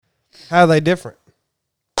How are they different?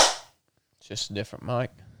 Just a different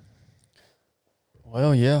mic.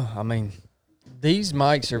 Well, yeah. I mean, these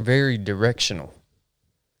mics are very directional.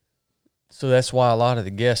 So that's why a lot of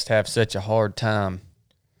the guests have such a hard time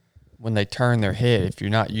when they turn their head if you're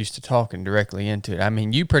not used to talking directly into it. I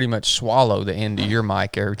mean, you pretty much swallow the end of your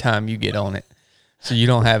mic every time you get on it. So you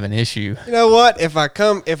don't have an issue. You know what? If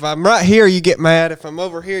I'm right here, you get mad. If I'm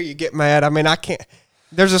over here, you get mad. I mean, I can't.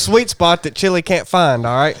 There's a sweet spot that Chili can't find,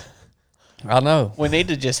 all right? I know. We need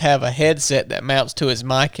to just have a headset that mounts to his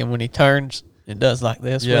mic, and when he turns, it does like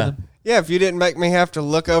this with him. Yeah, if you didn't make me have to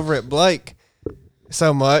look over at Blake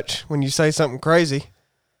so much when you say something crazy,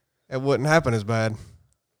 it wouldn't happen as bad.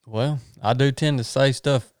 Well, I do tend to say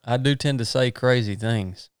stuff. I do tend to say crazy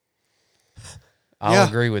things. I'll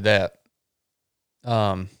agree with that.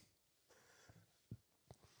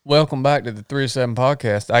 Welcome back to the 307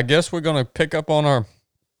 podcast. I guess we're going to pick up on our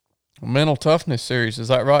mental toughness series. Is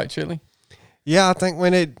that right, Chili? Yeah, I think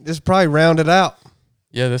we need this probably rounded out.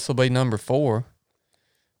 Yeah, this will be number 4.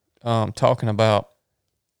 Talking about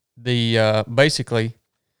the basically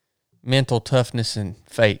mental toughness and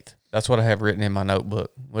faith. That's what I have written in my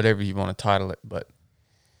notebook, whatever you want to title it. But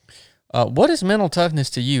what is mental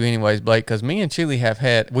toughness to you anyways, Blake? Because me and Chili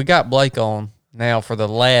we got Blake on now for the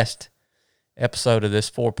last episode of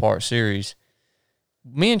this 4-part series.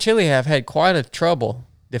 Me and Chili have had quite a trouble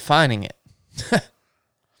defining it.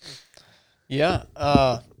 Yeah,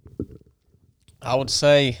 I would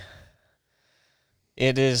say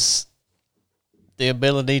it is the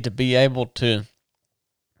ability to be able to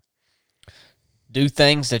do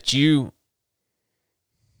things that you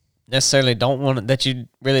necessarily that you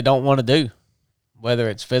really don't want to do, whether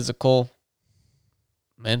it's physical,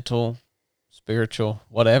 mental, spiritual,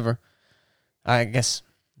 whatever. I guess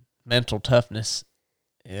mental toughness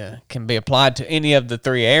can be applied to any of the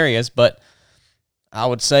 3 areas, but I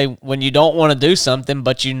would say when you don't want to do something,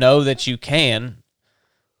 but you know that you can,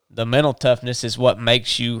 the mental toughness is what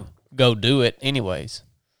makes you go do it anyways.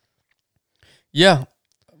 Yeah.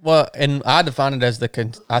 Well, and I define it as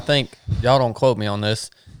I think, y'all don't quote me on this,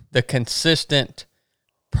 the consistent,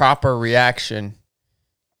 proper reaction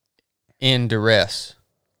in duress.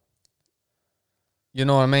 You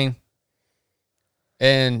know what I mean?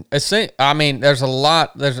 And I think there's a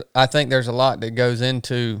lot that goes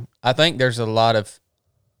into, I think there's a lot of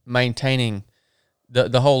maintaining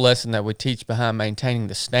the whole lesson that we teach behind maintaining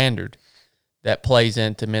the standard that plays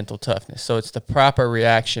into mental toughness. So it's the proper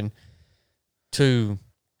reaction to,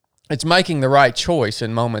 it's making the right choice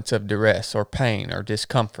in moments of duress or pain or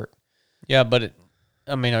discomfort. Yeah, but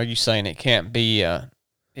are you saying it can't be,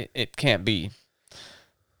 it can't be,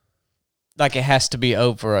 like it has to be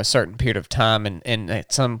over a certain period of time and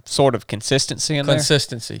some sort of consistency in there?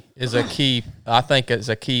 Consistency is a key, I think it's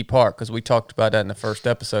a key part, because we talked about that in the first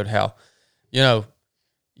episode, how,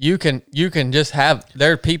 you can just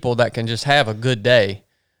there are people that can just have a good day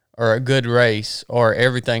or a good race or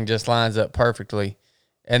everything just lines up perfectly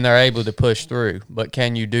and they're able to push through. But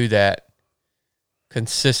can you do that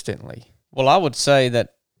consistently? Well, I would say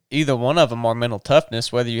that either one of them are mental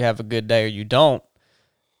toughness, whether you have a good day or you don't.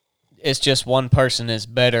 It's just one person is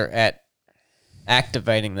better at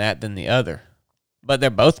activating that than the other. But they're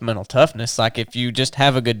both mental toughness. Like if you just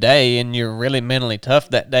have a good day and you're really mentally tough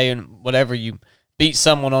that day and whatever, you beat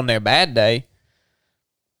someone on their bad day,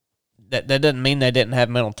 that doesn't mean they didn't have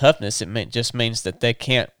mental toughness. It just means that they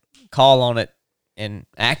can't call on it and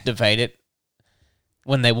activate it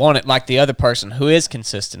when they want it like the other person who is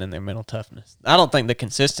consistent in their mental toughness. I don't think the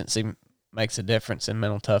consistency makes a difference in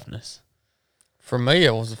mental toughness. For me,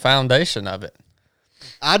 it was the foundation of it.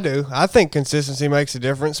 I do. I think consistency makes a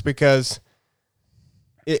difference, because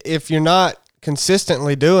if you're not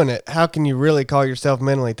consistently doing it, how can you really call yourself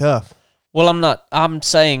mentally tough? Well, I'm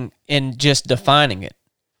saying in just defining it.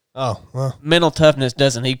 Oh, well. Mental toughness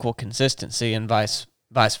doesn't equal consistency and vice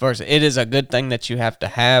versa. It is a good thing that you have to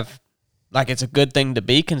have, like it's a good thing to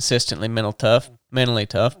be consistently mentally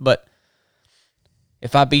tough, but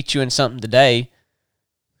if I beat you in something today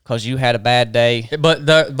because you had a bad day. But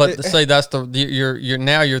say that's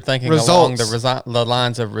you're thinking results. Along the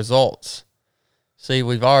lines of results. See,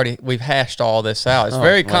 we've hashed all this out. It's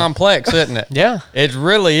very complex, isn't it? Yeah. It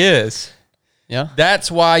really is. Yeah. That's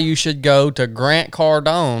why you should go to Grant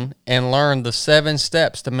Cardone and learn the 7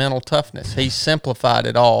 steps to mental toughness. He simplified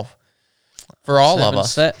it all for all of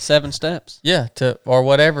us. 7 steps. Yeah, or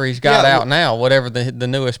whatever he's got out now, whatever the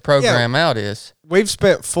newest program out is. We've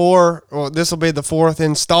spent this will be the 4th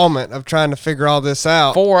installment of trying to figure all this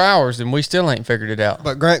out. 4 hours and we still ain't figured it out.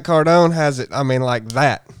 But Grant Cardone has it, like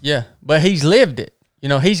that. Yeah, but he's lived it.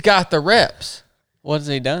 He's got the reps. What has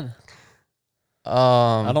he done?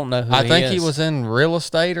 I don't know who I think he is. was in real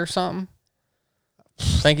estate or something. I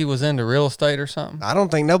think he was into real estate or something. I don't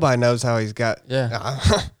think nobody knows how he's got. Yeah.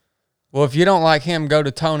 Well, if you don't like him, go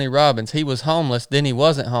to Tony Robbins. He was homeless, then he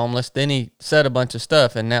wasn't homeless, then he said a bunch of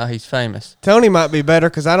stuff, and now he's famous. Tony might be better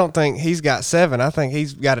because I don't think he's got 7. I think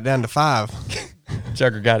he's got it down to 5.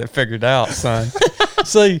 Jugger got it figured out, son.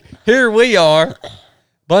 See, here we are,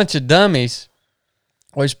 bunch of dummies.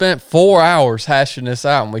 We spent 4 hours hashing this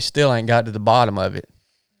out, and we still ain't got to the bottom of it.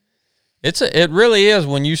 It really is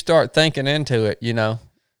when you start thinking into it, you know.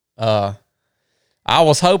 I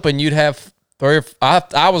was hoping you'd have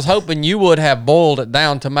I was hoping you would have boiled it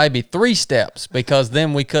down to maybe 3 steps, because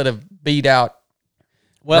then we could have beat out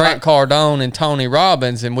Grant Cardone and Tony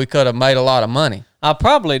Robbins, and we could have made a lot of money. I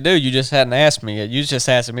probably do. You just hadn't asked me yet. You just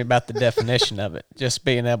asking me about the definition of it. Just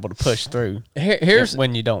being able to push through Here's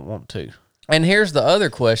when you don't want to. And here's the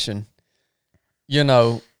other question. You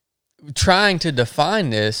know, trying to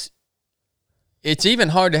define this, it's even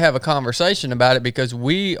hard to have a conversation about it because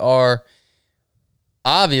we are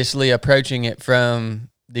obviously approaching it from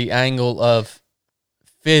the angle of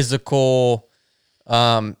physical,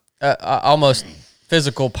 almost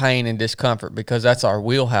physical pain and discomfort, because that's our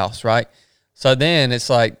wheelhouse, right? So then it's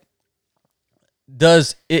like,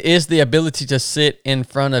 is the ability to sit in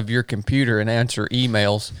front of your computer and answer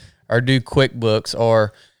emails or do QuickBooks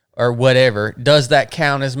or whatever, does that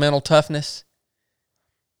count as mental toughness?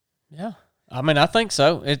 Yeah. I mean, I think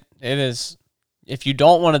so. It is. If you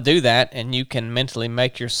don't want to do that and you can mentally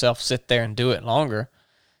make yourself sit there and do it longer,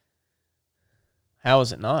 how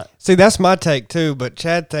is it not? See, that's my take too, but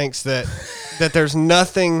Chad thinks that there's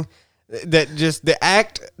nothing that just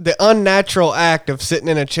the unnatural act of sitting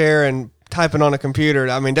in a chair and typing on a computer.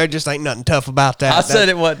 I mean, there just ain't nothing tough about that. I said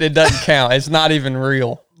it doesn't count. It's not even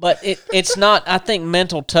real. But it's not. I think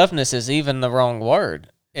mental toughness is even the wrong word.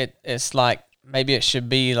 It's like, maybe it should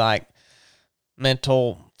be like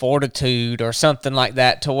mental fortitude or something like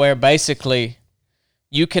that, to where basically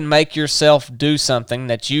you can make yourself do something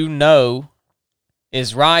that you know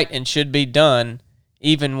is right and should be done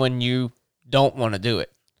even when you don't want to do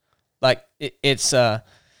it. Like it's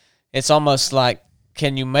almost like,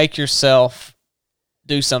 can you make yourself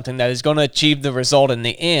do something that is going to achieve the result in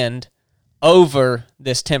the end over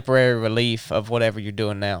this temporary relief of whatever you're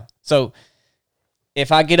doing now? So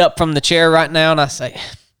if I get up from the chair right now and I say,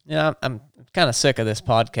 you know, I'm kind of sick of this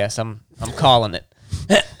podcast, I'm calling it.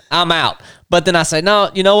 I'm out. But then I say,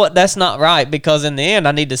 no, you know what? That's not right, because in the end,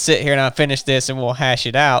 I need to sit here and I finish this and we'll hash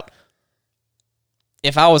it out.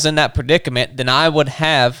 If I was in that predicament, then I would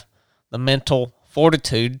have the mental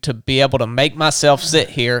fortitude to be able to make myself sit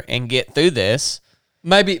here and get through this.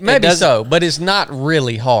 Maybe so, but it's not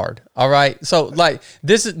really hard. All right. So like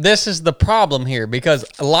this is the problem here, because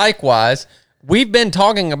likewise, we've been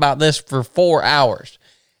talking about this for 4 hours.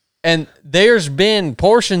 And there's been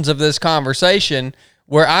portions of this conversation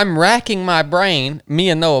where I'm racking my brain, me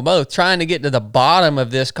and Noah both, trying to get to the bottom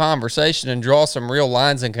of this conversation and draw some real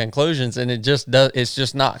lines and conclusions, and it's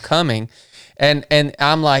just not coming. And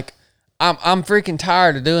I'm like, I'm freaking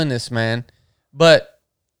tired of doing this, man. But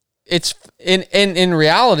it's in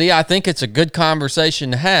reality, I think it's a good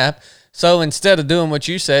conversation to have. So instead of doing what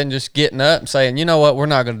you said and just getting up and saying, you know what, we're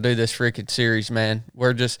not going to do this freaking series, man.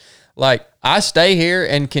 We're just like, I stay here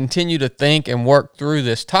and continue to think and work through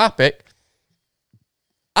this topic.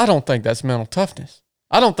 I don't think that's mental toughness.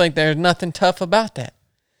 I don't think there's nothing tough about that.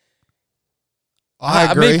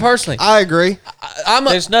 I agree. Me personally, I agree.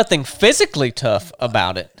 There's nothing physically tough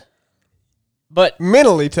about it, but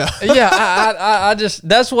Mentally tough. yeah, I just,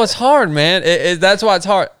 that's what's hard, man. That's why it's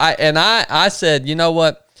hard. I said, you know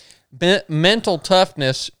what? Mental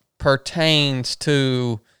toughness pertains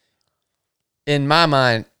to, in my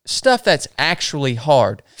mind, stuff that's actually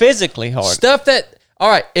hard. physically hard. Stuff that, all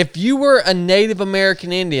right, if you were a Native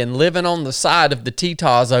American Indian living on the side of the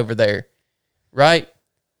Tetons over there, right?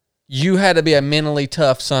 You had to be a mentally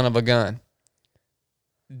tough son of a gun.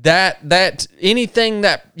 That anything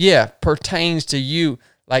that, yeah, pertains to you,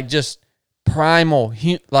 like just primal,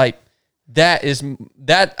 like that is,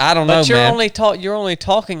 that, I don't know, But you're man. you're only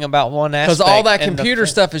talking about one aspect. Because all that and computer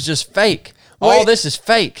stuff is just fake. Wait. All this is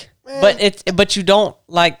fake. But you don't,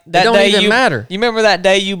 like, that don't day even matter. You remember that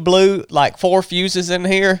day you blew like 4 fuses in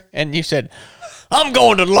here and you said, I'm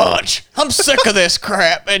going to lunch. I'm sick of this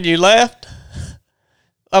crap. And you left.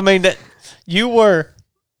 I mean, that you were,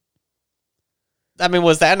 I mean,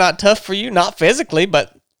 was that not tough for you? Not physically,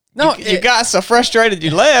 but No, you got so frustrated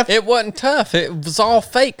you left. It wasn't tough. It was all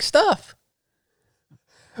fake stuff.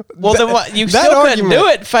 Well, then what? You that still couldn't argument- do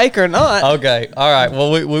it, fake or not. Okay. All right.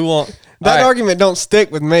 Well, we won't. That all right. argument don't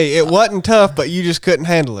stick with me. It wasn't tough, but you just couldn't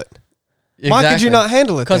handle it. Why could you not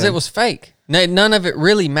handle it? Because then? it was fake. None of it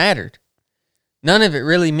really mattered. None of it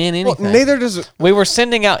really meant anything. Well, neither does it. We were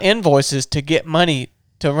sending out invoices to get money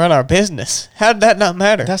to run our business. How did that not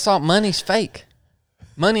matter? That's all. Money's fake.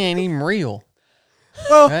 Money ain't even real.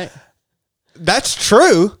 Well, Right? that's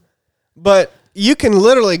true, but you can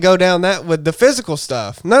literally go down that with the physical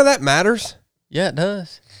stuff. None of that matters. Yeah, it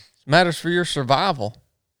does. It matters for your survival.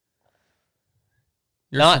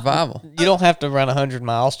 Your Not- survival. You don't have to run 100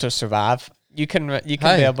 miles to survive. You can be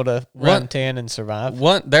Hey, able to run what- 10 and survive.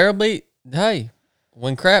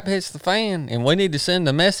 When crap hits the fan and we need to send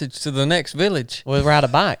a message to the next village. We'll ride a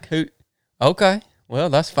bike. Okay. Well,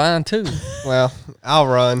 that's fine too. Well, I'll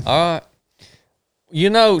run. All right. You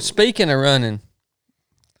know, speaking of running,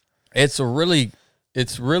 it's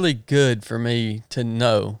really good for me to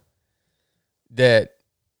know that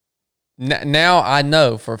now I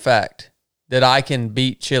know for a fact that I can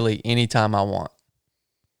beat Chili anytime I want.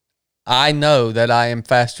 I know that I am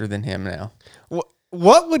faster than him now.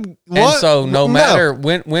 And so no matter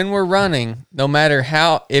when we're running, no matter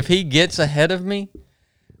how, if he gets ahead of me,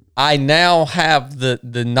 I now have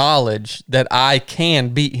the knowledge that I can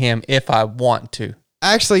beat him if I want to.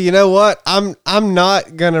 Actually, you know what? I'm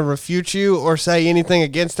not gonna refute you or say anything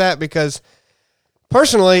against that because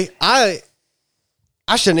personally, I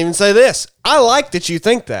shouldn't even say this. I like that you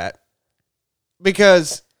think that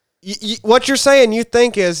because what you're saying you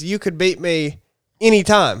think is you could beat me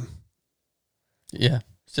anytime. Yeah.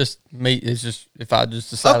 It's just me. It's just if I just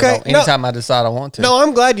decide Okay, anytime I decide I want to. No,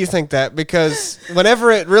 I'm glad you think that because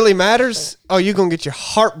whenever it really matters, oh, you're gonna get your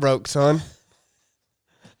heart broke, son.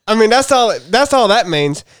 I mean, that's all that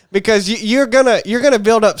means because you're gonna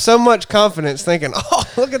build up so much confidence thinking, oh,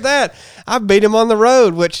 look at that. I beat him on the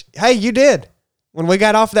road, which, hey, you did. When we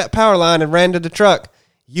got off that power line and ran to the truck,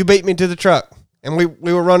 you beat me to the truck and we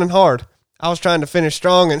were running hard. I was trying to finish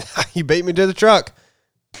strong and you beat me to the truck.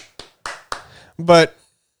 But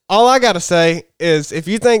all I got to say is if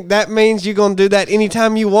you think that means you're going to do that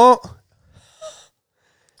anytime you want,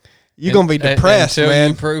 you're going to be depressed, until man.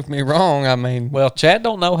 you prove me wrong. I mean, Well, Chad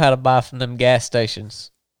don't know how to buy from them gas stations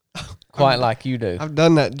quite like you do. I've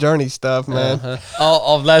done that journey stuff, man.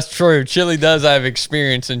 oh, that's true. Chili does have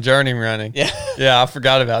experience in journey running. Yeah. Yeah, I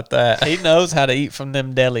forgot about that. He knows how to eat from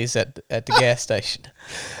them delis at the gas station.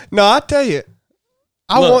 No, I tell you,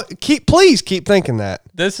 please keep thinking that.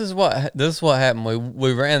 This is what happened.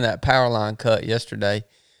 We ran that power line cut yesterday.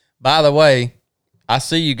 By the way, I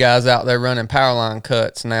see you guys out there running power line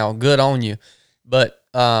cuts now. Good on you. But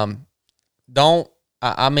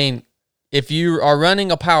if you are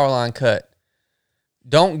running a power line cut,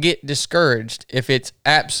 don't get discouraged if it's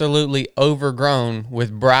absolutely overgrown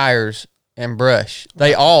with briars and brush.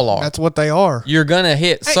 They all are. That's what they are. You're going to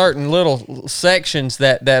hit certain little sections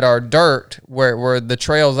that are dirt where the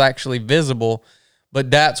trail's actually visible, but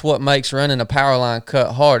that's what makes running a power line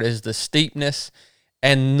cut hard is the steepness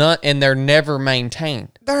and they're never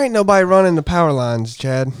maintained. There ain't nobody running the power lines,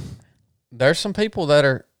 Chad. There's some people that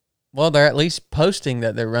are, well, they're at least posting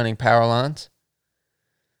that they're running power lines.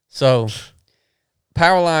 So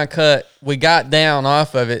power line cut, we got down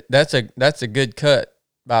off of it. That's a good cut,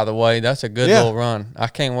 by the way. That's a good little run. I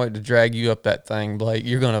can't wait to drag you up that thing, Blake.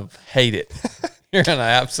 You're going to hate it. You're going to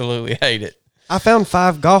absolutely hate it. I found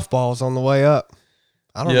 5 golf balls on the way up.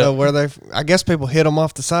 I don't know where I guess people hit them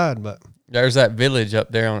off the side, but there's that village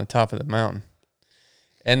up there on the top of the mountain.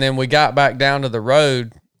 And then we got back down to the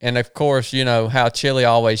road. And of course, you know how Chili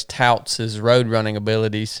always touts his road running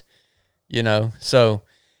abilities, so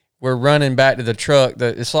we're running back to the truck.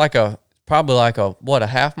 It's probably a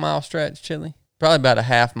half mile stretch, Chili? Probably about a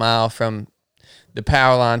half mile from the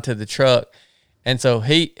power line to the truck. And so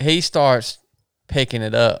he starts picking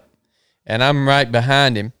it up and I'm right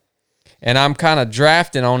behind him and I'm kind of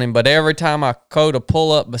drafting on him. But every time I go to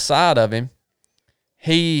pull up beside of him,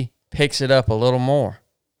 he picks it up a little more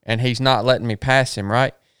and he's not letting me pass him.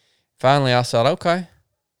 Right. Finally, I said, okay,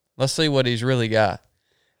 let's see what he's really got.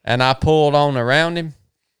 And I pulled on around him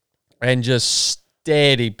and just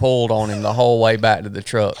steady pulled on him the whole way back to the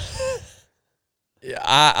truck.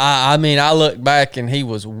 I mean, I looked back and he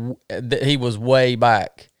was way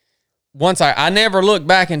back. I never looked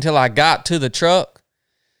back until I got to the truck,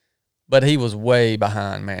 but he was way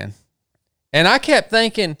behind, man. And I kept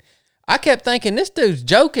thinking, this dude's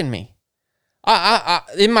joking me. I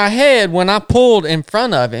in my head, when I pulled in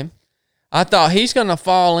front of him, I thought he's going to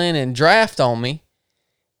fall in and draft on me.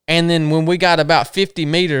 And then when we got about 50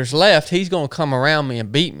 meters left, he's going to come around me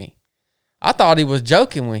and beat me. I thought he was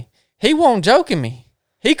joking me. He wasn't joking me.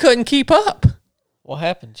 He couldn't keep up. What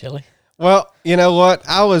happened, Chili? well, you know what?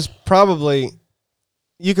 I was probably,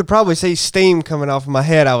 you could probably see steam coming off of my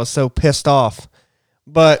head. I was so pissed off.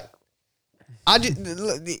 But I just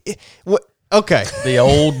okay. The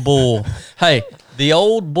old bull. Hey, the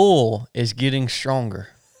old bull is getting stronger.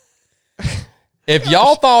 If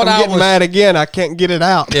y'all thought I'm I getting was mad again, I can't get it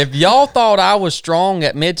out. if y'all thought I was strong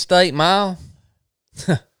at Mid-State Mile,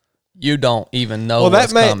 you don't even know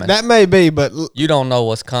what's coming. That may be, but You don't know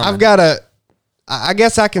what's coming. I've got to. I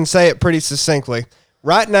guess I can say it pretty succinctly.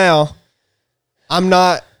 Right now, I'm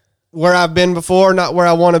not where I've been before, not where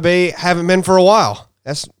I want to be. Haven't been for a while.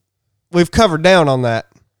 We've covered down on that.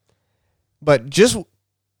 But just,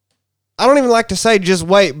 I don't even like to say just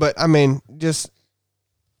wait, but I mean, just,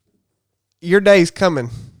 your day's coming.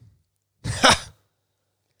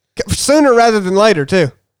 Sooner rather than later,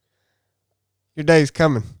 too. Your day's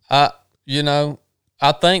coming. You know,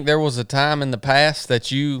 I think there was a time in the past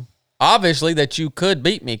that you could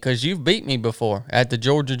beat me because you've beat me before at the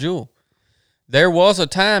Georgia Jewel. There was a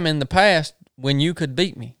time in the past when you could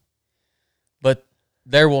beat me, but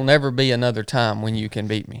there will never be another time when you can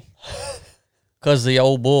beat me because the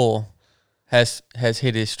old bull has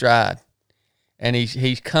hit his stride, and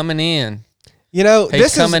he's coming in. You know,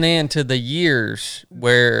 He's coming into the years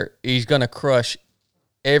where he's going to crush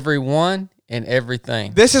everyone and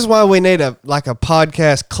everything. This is why we need a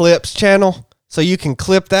podcast clips channel, so you can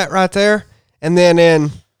clip that right there, and then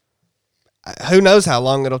in who knows how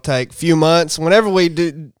long it'll take, few months, whenever we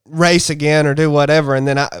do race again or do whatever, and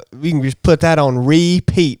then we can just put that on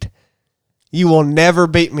repeat. You will never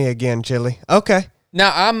beat me again, Chili. Okay.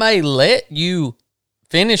 Now I may let you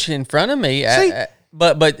finish in front of me,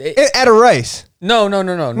 but at a race. No.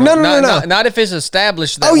 Not if it's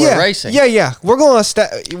established that we're racing. Yeah. We're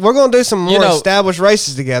gonna do some more established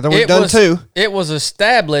races together. We've done two. It was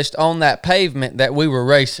established on that pavement that we were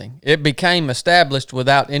racing. It became established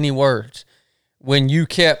without any words when you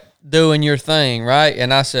kept doing your thing, right?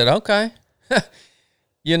 And I said, okay.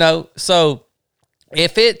 So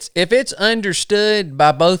if it's understood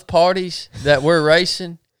by both parties that we're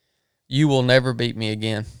racing, you will never beat me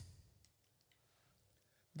again.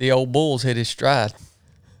 The old bull's hit his stride.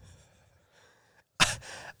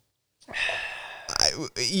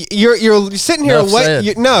 You're sitting here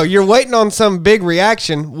you're waiting on some big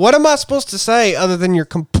reaction. What am I supposed to say other than you're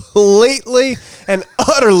completely and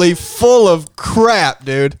utterly full of crap,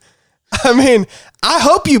 dude? I mean, I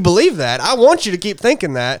hope you believe that. I want you to keep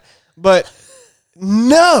thinking that, but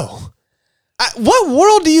no. What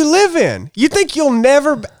world do you live in? You think you'll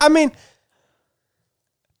never? I mean,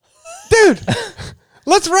 dude.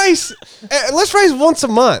 Let's race once a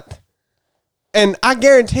month, and I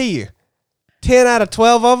guarantee you, 10 out of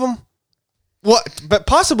 12 of them, but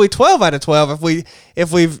possibly 12 out of 12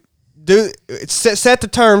 if we've set the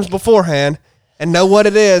terms beforehand and know what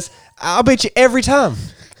it is. I'll beat you every time.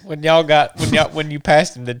 When you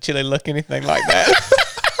passed him, did Chili look anything like that?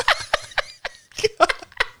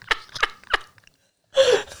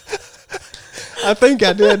 I think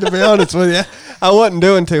I did, to be honest with you. I wasn't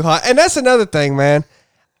doing too hot. And that's another thing, man.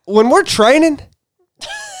 When we're training,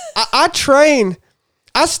 I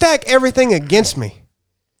stack everything against me.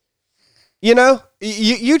 You know,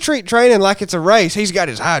 you treat training like it's a race. He's got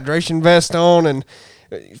his hydration vest on and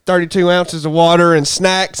 32 ounces of water and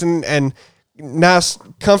snacks and nice,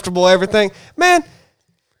 comfortable everything. Man,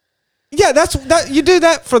 yeah, you do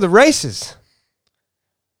that for the races.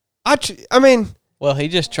 I mean... Well, he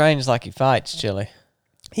just trains like he fights, Chili.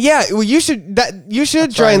 Yeah, well, you should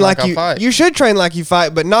train like you fight. You should train like you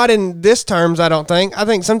fight, but not in this terms. I don't think. I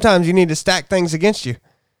think sometimes you need to stack things against you,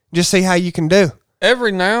 just see how you can do.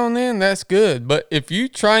 Every now and then, that's good. But if you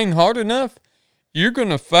train hard enough, you're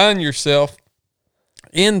gonna find yourself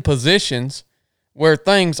in positions where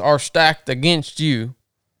things are stacked against you.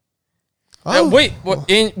 Oh, we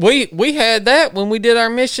had that when we did our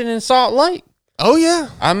mission in Salt Lake. Oh yeah,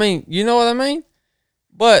 I mean, you know what I mean.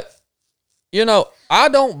 But I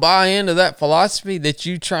don't buy into that philosophy that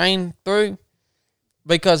you train through,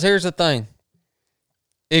 because here's the thing.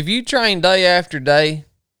 If you train day after day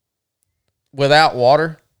without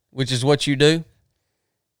water, which is what you do,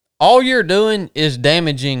 all you're doing is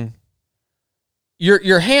damaging,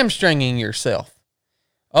 you're hamstringing yourself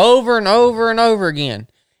over and over and over again.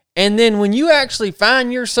 And then when you actually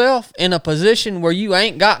find yourself in a position where you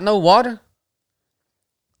ain't got no water,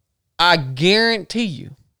 I guarantee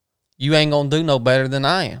you ain't gonna do no better than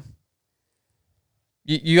I am.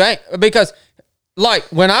 You ain't, because like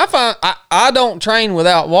when I don't train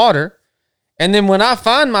without water, and then when I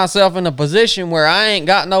find myself in a position where I ain't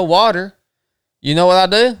got no water, you know what I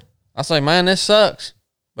do? I say, man, this sucks,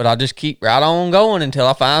 but I just keep right on going until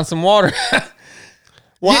I find some water.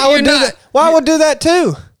 Well, I would do that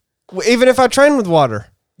too, even if I train with water.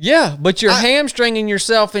 Yeah, but you're hamstringing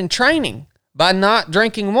yourself in training by not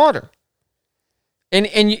drinking water.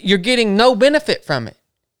 And you're getting no benefit from it.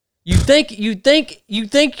 You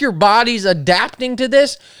think your body's adapting to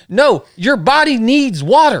this? No, your body needs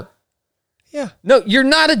water. Yeah. No, you're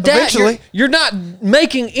not Eventually. You're not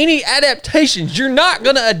making any adaptations. You're not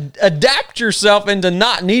going to adapt yourself into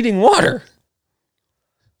not needing water.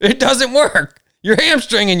 It doesn't work. You're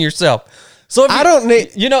hamstringing yourself. So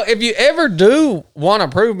if you ever do want to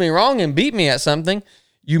prove me wrong and beat me at something,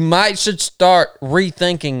 you should start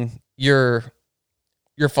rethinking your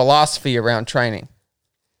philosophy around training.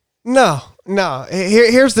 No.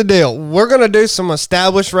 Here's the deal. We're going to do some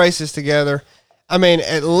established races together. I mean,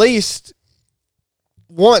 at least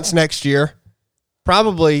once next year.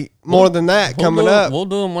 Probably more than that coming up. We'll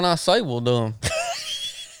do them when I say we'll do them.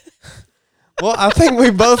 Well, I think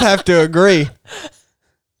we both have to agree.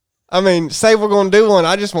 I mean, say we're going to do one.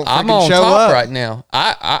 I just won't I'm freaking on show top up right now.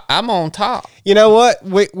 I'm on top. You know what?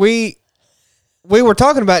 We were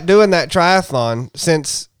talking about doing that triathlon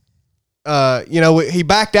since, he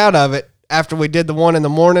backed out of it after we did the one in the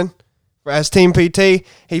morning as Team PT.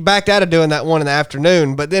 He backed out of doing that one in the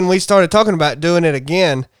afternoon, but then we started talking about doing it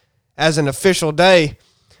again as an official day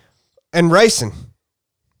and racing.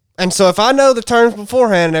 And so if I know the terms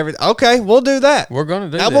beforehand and everything, okay, we'll do that. We're going to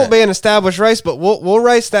do that. That won't be an established race, but we'll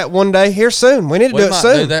race that one day here soon. We need to do it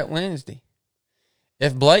soon. We might do that Wednesday.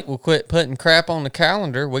 If Blake will quit putting crap on the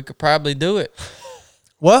calendar, we could probably do it.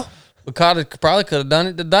 Well, We probably could have done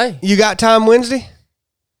it today. you got time Wednesday?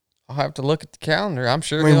 I'll have to look at the calendar. I'm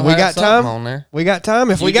sure We he'll have got something time on there. We got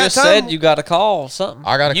time. If You we got just time, said you got to call something.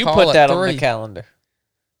 I got a You call put at that on 3. the calendar.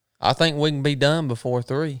 I think we can be done before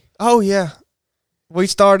 3. oh yeah, we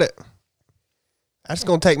start it. That's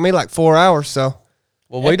gonna take me like 4 hours. So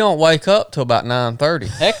Well, we don't wake up till about 9:30.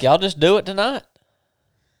 Heck, y'all just do it tonight.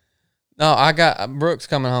 No, I got Brooks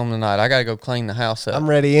coming home tonight. I got to go clean the house up. I'm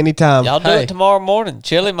ready anytime. Y'all do Hey. it tomorrow morning.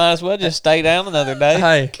 Chili might as well just stay down another day.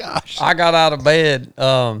 Hey, Gosh. I got out of bed.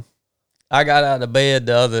 I got out of bed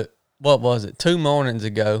the other, 2 mornings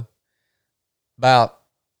ago, about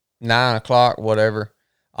 9 o'clock, whatever.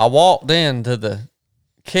 I walked into the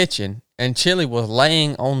kitchen and Chili was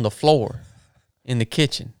laying on the floor in the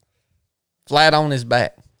kitchen, flat on his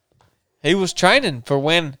back. He was training for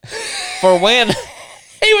when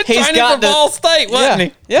He was He's training got for to- Ball State, wasn't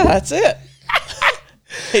he? Yeah, that's it.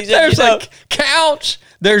 He said, There's a couch.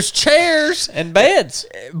 There's chairs. and beds.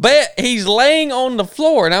 But he's laying on the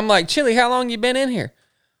floor, and I'm like, Chili, how long you been in here?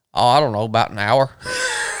 Oh, I don't know, about an hour.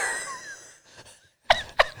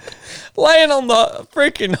 Laying on the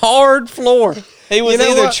freaking hard floor. He was You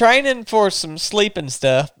know either what? training for some sleeping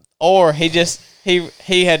stuff, or he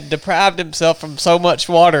had deprived himself from so much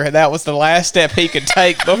water, and that was the last step he could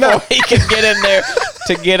take before he could get in there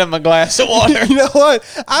to get him a glass of water. You know what?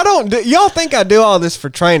 I don't do, y'all think I do all this for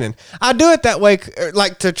training. I do it that way,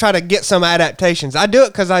 like to try to get some adaptations. I do it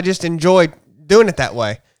because I just enjoy doing it that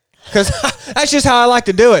way. Because that's just how I like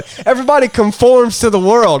to do it. Everybody conforms to the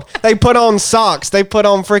world. They put on socks. They put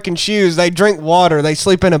on freaking shoes. They drink water. They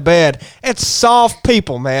sleep in a bed. It's soft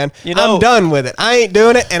people, man. You know- I'm done with it. I ain't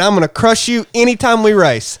doing it, and I'm going to crush you anytime we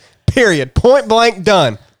race. Period. Point blank,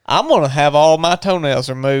 done. I'm going to have all my toenails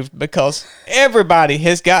removed because everybody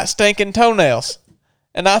has got stinking toenails.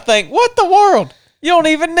 And I think, what the world? You don't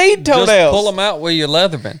even need toenails. Just pull them out with your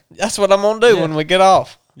Leatherman. That's what I'm going to do when we get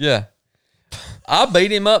off. Yeah. I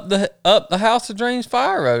beat him up the House of Dreams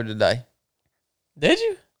Fire Road today. Did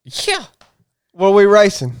you? Yeah. Were we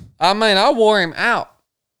racing? I mean, I wore him out.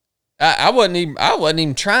 I wasn't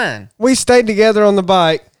even trying. We stayed together on the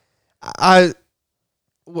bike.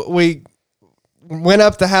 We went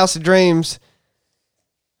up the House of Dreams.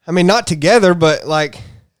 I mean, not together, but like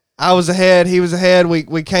I was ahead, he was ahead.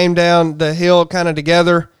 We came down the hill kind of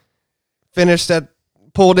together,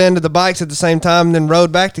 pulled into the bikes at the same time, and then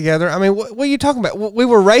rode back together. I mean, what are you talking about? We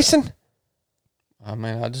were racing? I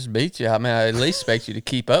mean, I just beat you. I mean, I at least expect you to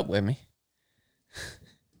keep up with me.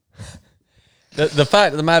 The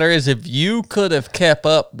fact of the matter is, if you could have kept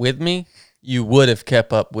up with me, you would have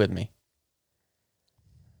kept up with me.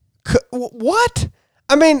 What?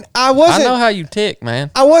 I mean, I I know wasn't how you tick,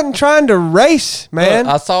 man. I wasn't trying to race, man.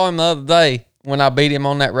 Look, I saw him the other day when I beat him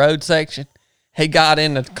on that road section. He got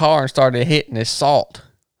in the car and started hitting his salt.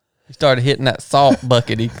 He started hitting that salt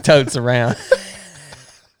bucket he totes around.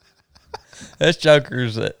 This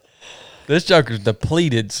joker's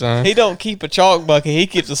depleted, son. He don't keep a chalk bucket. He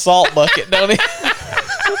keeps a salt bucket, don't he?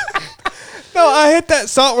 No, I hit that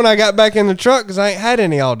salt when I got back in the truck because I ain't had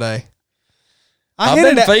any all day. I've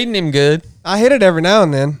been feeding him good. I hit it every now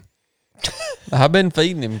and then. I've been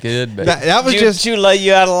feeding him good, but That was just you lay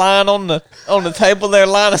you out a line on the table there,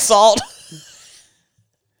 line of salt.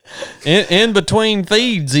 in between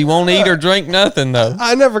feeds, he won't eat or drink nothing though.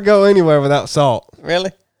 I never go anywhere without salt.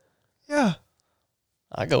 Really? Yeah.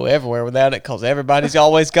 I go everywhere without it because everybody's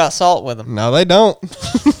always got salt with them. No, they don't.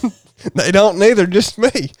 They don't neither. Just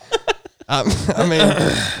me. I mean,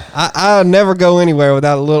 I never go anywhere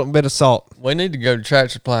without a little bit of salt. We need to go to Tractor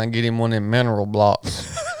Supply and get him one of them mineral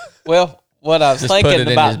blocks. Well, what I was Just put it thinking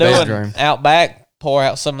in about his doing bedroom. out back, pour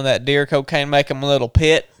out some of that deer cocaine, make him a little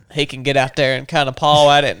pit. He can get out there and kind of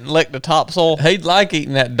paw at it and lick the topsoil. He'd like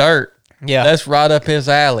eating that dirt. Yeah. That's right up his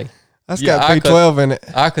alley. That's Yeah, got I B12 in it.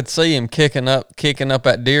 I could see him kicking up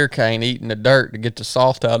that deer cane, eating the dirt to get the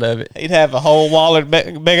salt out of it. He'd have a whole waller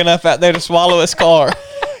big enough out there to swallow his car.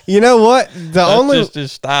 You know what? That's just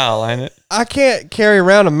his style, ain't it? I can't carry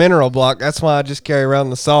around a mineral block. That's why I just carry around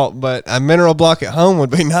the salt. But a mineral block at home would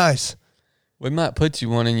be nice. We might put you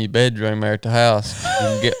one in your bedroom there at the house.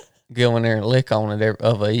 You can go in there and lick on it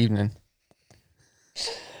of an evening.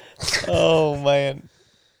 Oh, man.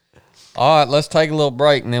 All right, let's take a little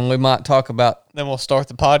break, and then we might talk about, Then we'll start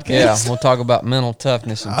the podcast. yeah, we'll talk about mental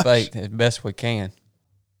toughness and faith as best we can.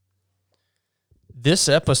 This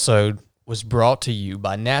episode was brought to you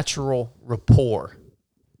by Natural Rapport.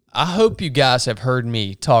 I hope you guys have heard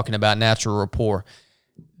me talking about Natural Rapport.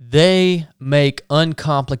 They make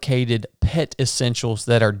uncomplicated pet essentials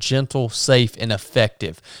that are gentle, safe, and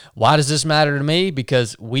effective. Why does this matter to me?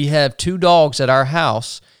 Because we have 2 dogs at our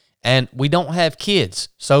house, and we don't have kids.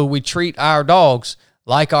 So we treat our dogs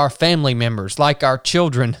like our family members, like our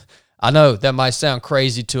children. I know that might sound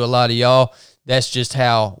crazy to a lot of y'all. That's just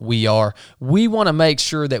how we are. We want to make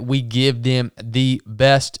sure that we give them the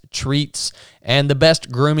best treats and the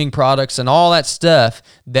best grooming products and all that stuff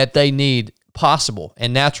that they need possible.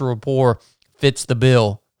 And Natural Rapport fits the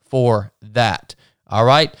bill for that. All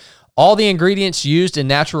right? All the ingredients used in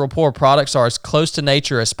Natural Rapport products are as close to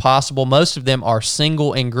nature as possible. Most of them are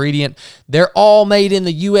single ingredient. They're all made in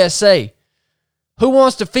the USA. Who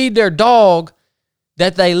wants to feed their dog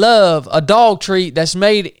that they love a dog treat that's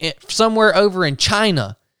made somewhere over in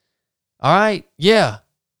China? All right? Yeah.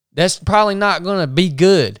 That's probably not going to be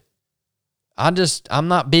good. I'm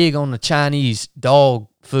not big on the Chinese dog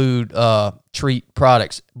food treat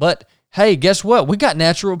products. But hey, guess what? We got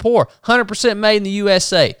Natural Rapport, 100% made in the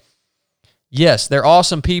USA. Yes, they're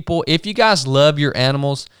awesome people. If you guys love your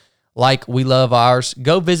animals like we love ours,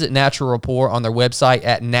 go visit Natural Rapport on their website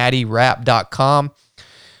at nattywrap.com.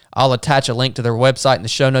 I'll attach a link to their website in the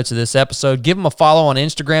show notes of this episode. Give them a follow on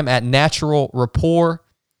Instagram at Natural Rapport.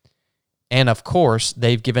 And of course,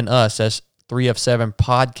 they've given us, as 3 of 7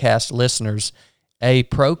 podcast listeners, a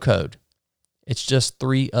pro code. It's just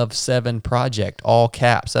 3 of 7 project, all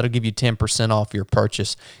caps. That'll give you 10% off your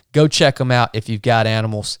purchase. Go check them out if you've got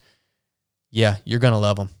animals. Yeah, you're going to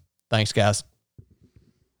love them. Thanks, guys.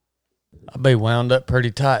 I'd be wound up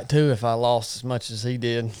pretty tight, too, if I lost as much as he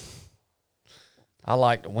did. I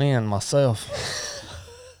like to win myself.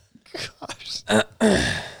 Gosh. All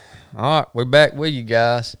right, we're back with you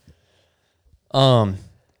guys. All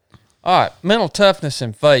right, mental toughness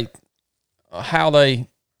and faith, how they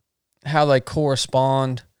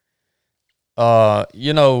correspond. Lord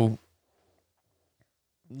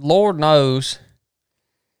knows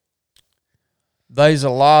there's a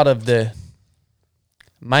lot of the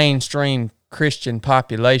mainstream Christian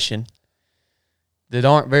population that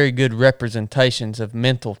aren't very good representations of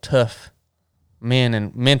mentally tough men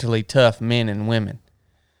and women.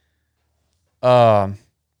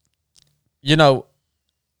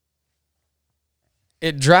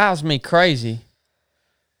 It drives me crazy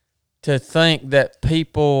to think that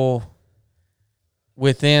people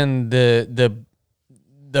within the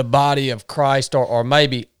body of Christ or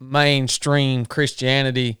maybe mainstream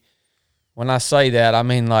Christianity, when I say that, I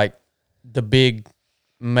mean like the big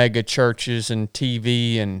mega churches and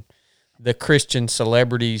TV and the Christian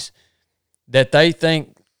celebrities, that they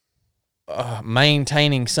think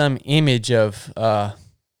maintaining some image of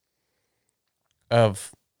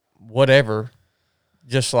whatever,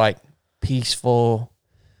 just like peaceful,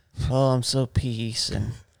 oh, I'm so peace,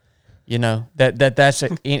 and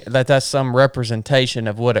that's some representation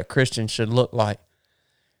of what a Christian should look like.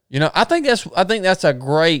 I think that's a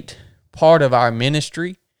great part of our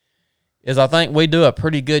ministry. Is I think we do a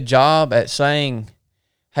pretty good job at saying,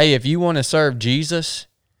 hey, if you want to serve Jesus,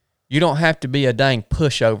 you don't have to be a dang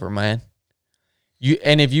pushover, man.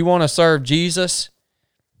 And if you want to serve Jesus,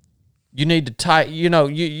 you need to tighten, you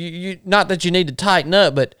not that you need to tighten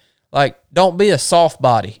up, but like, don't be a soft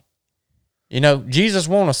body. Jesus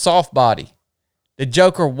want a soft body. The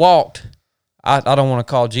Joker walked I don't want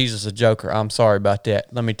to call Jesus a joker. I'm sorry about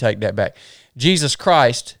that. Let me take that back. Jesus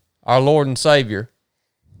Christ, our Lord and Savior,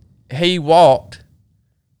 he walked,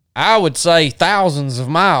 I would say, thousands of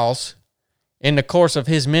miles in the course of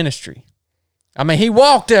his ministry. I mean, he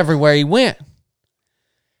walked everywhere he went.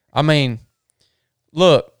 I mean,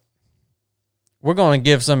 look, we're going to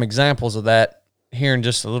give some examples of that here in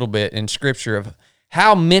just a little bit in Scripture of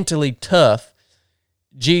how mentally tough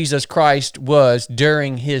Jesus Christ was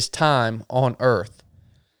during his time on earth.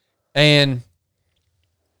 And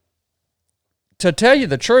to tell you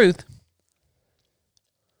the truth,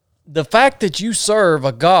 the fact that you serve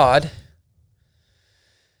a God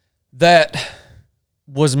that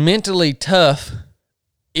was mentally tough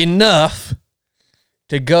enough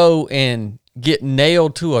to go and get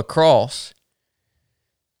nailed to a cross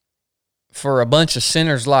for a bunch of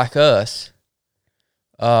sinners like us,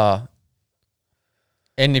 and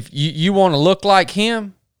if you want to look like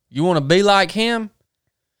him, you want to be like him,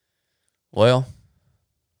 well,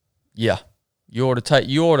 yeah, you ought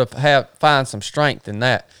to find some strength in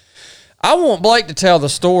that. I want Blake to tell the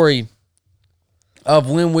story of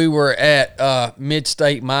when we were at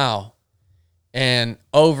Mid-State Mile, and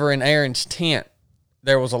over in Aaron's tent,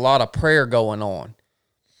 there was a lot of prayer going on,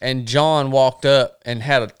 and John walked up and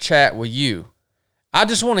had a chat with you. I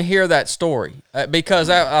just want to hear that story because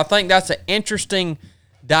I think that's an interesting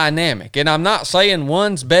dynamic. And I'm not saying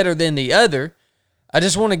one's better than the other. I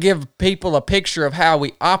just want to give people a picture of how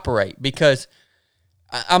we operate, because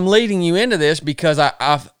I'm leading you into this because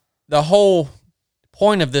the whole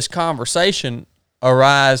point of this conversation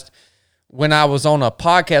arose when I was on a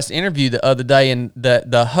podcast interview the other day, and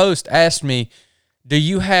the host asked me, do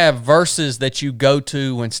you have verses that you go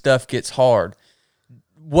to when stuff gets hard?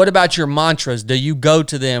 What about your mantras? Do you go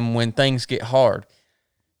to them when things get hard?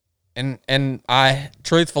 And I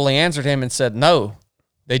truthfully answered him and said, no,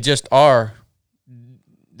 they just are.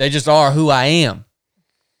 They just are who I am.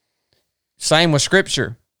 Same with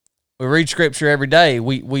Scripture. We read Scripture every day.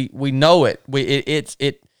 We know it.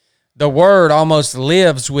 The Word almost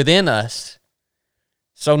lives within us.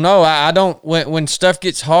 So no, I don't. When stuff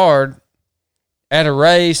gets hard at a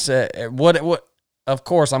race, what? Of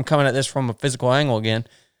course, I'm coming at this from a physical angle again.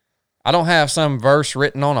 I don't have some verse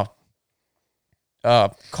written on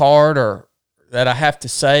a card or that I have to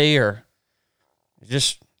say, or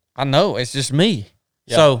just, I know it's just me.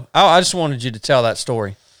 Yeah. So I just wanted you to tell that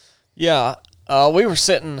story. Yeah, we were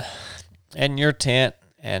sitting in your tent,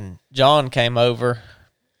 and John came over,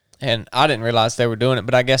 and I didn't realize they were doing it,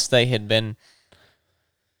 but I guess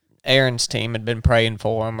Aaron's team had been praying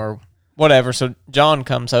for him or whatever. So John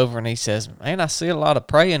comes over and he says, man, I see a lot of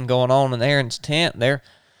praying going on in Aaron's tent. They're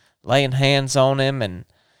laying hands on him, and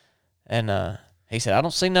he said, I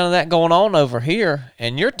don't see none of that going on over here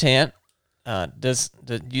in your tent. Do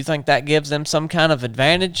you think that gives them some kind of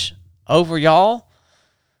advantage over y'all?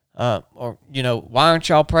 Or, why aren't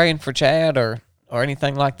y'all praying for Chad or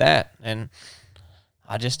anything like that? And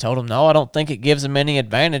I just told him, no, I don't think it gives them any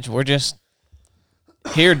advantage. We're just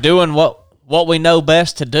here doing what we know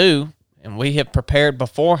best to do, and we have prepared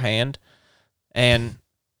beforehand. And,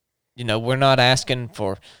 we're not asking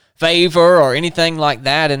for favor or anything like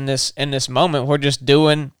that in this moment. We're just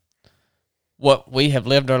doing what we have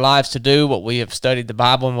lived our lives to do, what we have studied the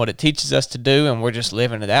Bible and what it teaches us to do, and we're just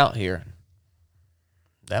living it out here.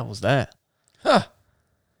 That was that. Huh.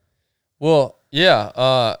 Well, yeah,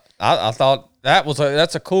 I thought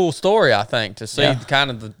that's a cool story, I think, to see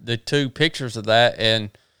kind of the two pictures of that.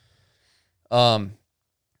 And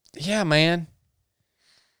yeah, man.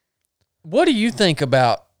 What do you think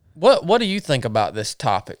about this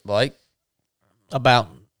topic, Blake? About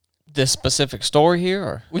this specific story here,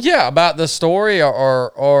 or? Well, yeah, about the story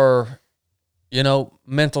or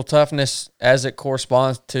mental toughness as it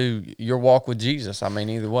corresponds to your walk with Jesus. I mean,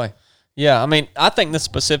 either way. Yeah, I mean, I think the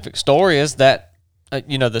specific story is that,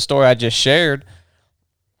 the story I just shared,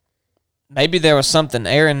 maybe there was something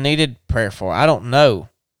Aaron needed prayer for. I don't know.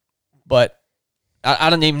 But I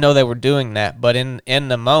didn't even know they were doing that. But in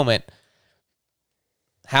the moment,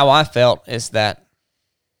 how I felt is that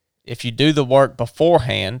if you do the work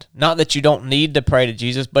beforehand, not that you don't need to pray to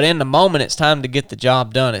Jesus, but in the moment, it's time to get the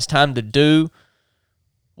job done. It's time to do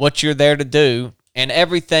what you're there to do. And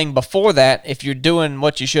everything before that, if you're doing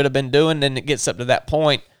what you should have been doing, then it gets up to that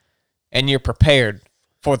point and you're prepared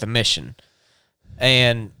for the mission.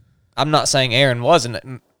 And I'm not saying Aaron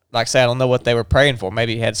wasn't. Like I said, I don't know what they were praying for.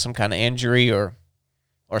 Maybe he had some kind of injury or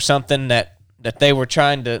something that they were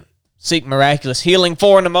trying to seek miraculous healing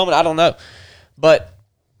for in the moment. I don't know. But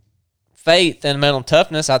faith and mental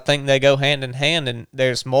toughness, I think they go hand in hand. And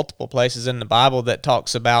there's multiple places in the Bible that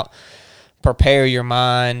talks about prepare your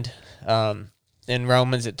mind, In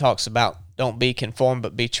Romans, it talks about don't be conformed,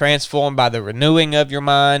 but be transformed by the renewing of your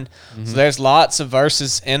mind. So there's lots of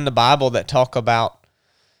verses in the Bible that talk about,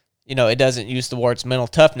 it doesn't use the words mental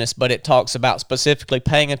toughness, but it talks about specifically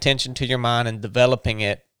paying attention to your mind and developing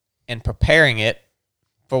it and preparing it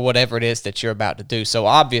for whatever it is that you're about to do. So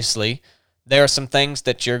obviously, there are some things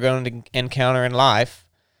that you're going to encounter in life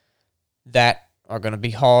that are going to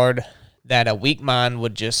be hard, that a weak mind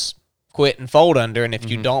would just quit and fold under. And if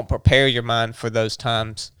you don't prepare your mind for those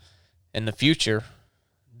times in the future,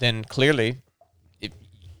 then clearly,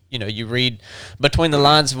 you read between the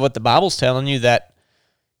lines of what the Bible's telling you that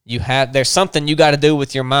there's something you got to do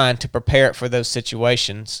with your mind to prepare it for those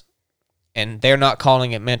situations. And they're not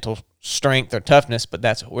calling it mental strength or toughness, but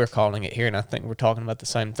that's what we're calling it here. And I think we're talking about the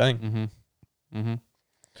same thing.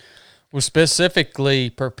 Well, specifically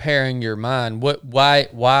preparing your mind.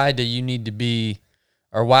 Why do you need to be,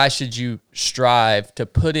 or why should you strive to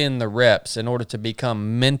put in the reps in order to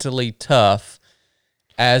become mentally tough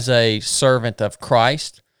as a servant of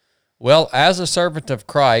Christ? Well, as a servant of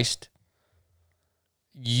Christ,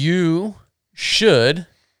 you should,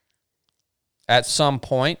 at some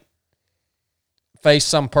point, face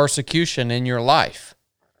some persecution in your life.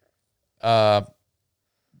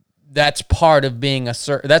 That's part of being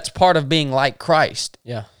that's part of being like Christ.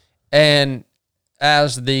 Yeah. And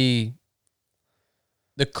as the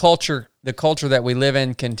culture that we live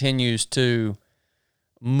in continues to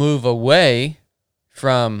move away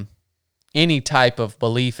from any type of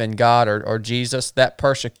belief in God or Jesus, that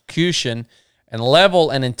persecution and level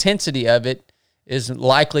and intensity of it is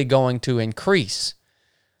likely going to increase.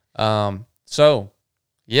 So,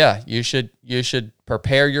 yeah, you should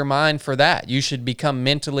prepare your mind for that. You should become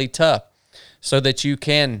mentally tough so that you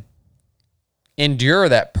can endure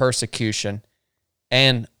that persecution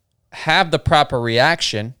and have the proper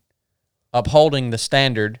reaction, upholding the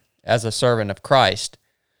standard as a servant of Christ.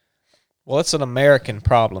 Well, it's an American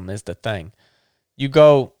problem is the thing.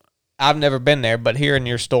 I've never been there, but hearing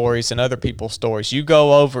your stories and other people's stories, you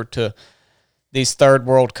go over to these third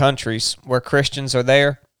world countries where Christians are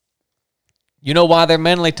there. You know why they're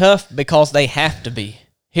mentally tough? Because they have to be.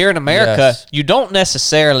 Here in America, Yes. you don't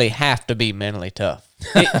necessarily have to be mentally tough.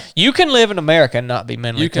 You can live in America and not be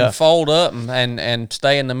mentally You can tough. fold up and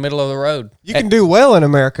stay in the middle of the road. You can do well in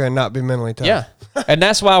America and not be mentally tough. Yeah. And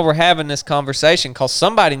that's why we're having this conversation, because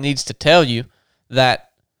somebody needs to tell you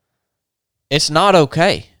that it's not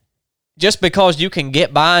okay. Just because you can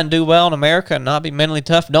get by and do well in America and not be mentally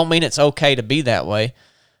tough, don't mean it's okay to be that way,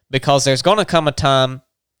 because there's going to come a time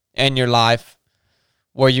in your life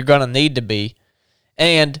where you're going to need to be.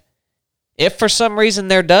 And if for some reason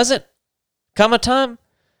there doesn't come a time,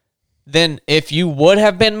 then if you would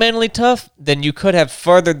have been mentally tough, then you could have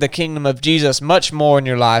furthered the kingdom of Jesus much more in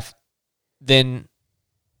your life than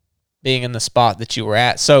being in the spot that you were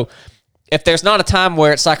at. So if there's not a time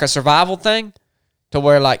where it's like a survival thing, to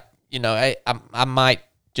where like, I might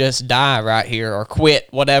just die right here or quit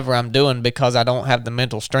whatever I'm doing because I don't have the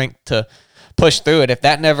mental strength to push through it. If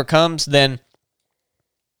that never comes, then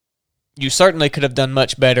you certainly could have done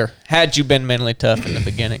much better had you been mentally tough in the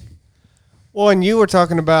beginning. Well, and you were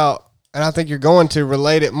talking about, and I think you're going to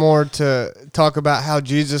relate it more to talk about how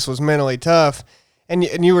Jesus was mentally tough. And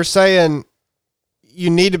you were saying you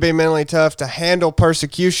need to be mentally tough to handle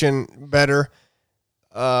persecution better.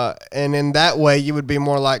 And in that way, you would be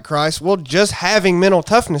more like Christ. Well, just having mental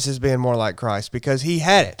toughness is being more like Christ because he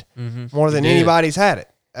had it more than anybody's had it.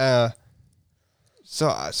 So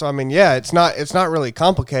I mean, yeah, it's not really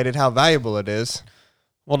complicated how valuable it is.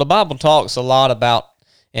 Well, the Bible talks a lot about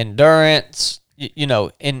endurance,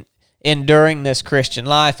 in enduring this Christian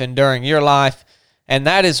life, enduring your life, and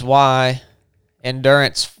that is why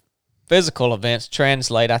endurance physical events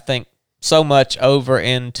translate, I think, so much over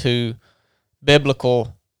into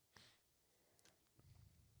biblical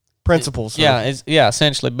Principles.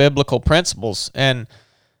 Essentially biblical principles, and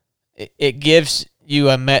it gives you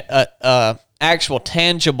a actual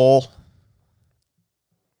tangible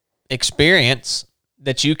experience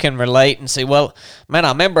that you can relate and say, well, man, I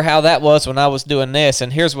remember how that was when I was doing this,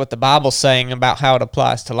 and here's what the Bible's saying about how it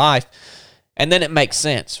applies to life. And then it makes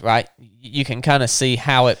sense, right? You can kind of see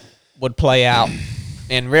how it would play out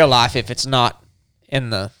in real life if it's not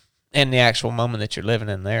in the actual moment that you're living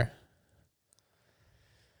in there.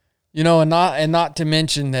 And not to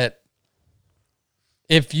mention that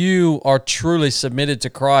if you are truly submitted to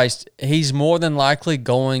Christ, he's more than likely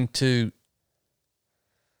going to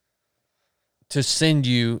send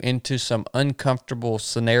you into some uncomfortable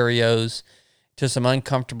scenarios, to some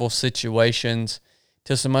uncomfortable situations,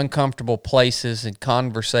 to some uncomfortable places and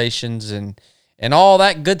conversations and all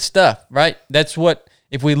that good stuff, right? That's what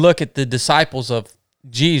if we look at the disciples of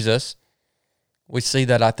Jesus, we see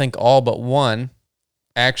that I think all but one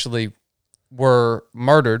actually were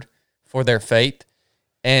murdered for their faith,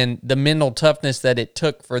 and the mental toughness that it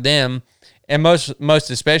took for them. And most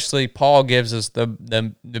especially, Paul gives us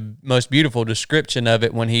the most beautiful description of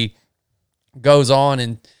it when he goes on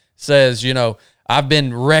and says, I've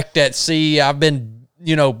been wrecked at sea. I've been,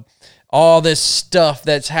 all this stuff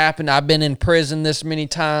that's happened. I've been in prison this many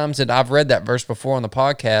times, and I've read that verse before on the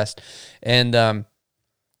podcast. And,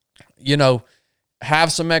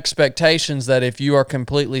 have some expectations that if you are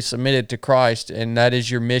completely submitted to Christ and that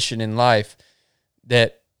is your mission in life,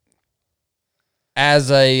 that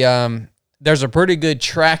there's a pretty good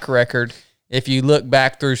track record if you look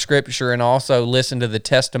back through Scripture and also listen to the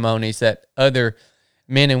testimonies that other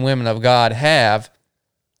men and women of God have.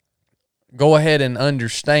 Go ahead and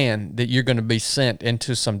understand that you're going to be sent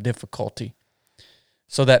into some difficulty.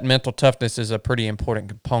 So that mental toughness is a pretty important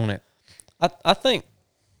component. I think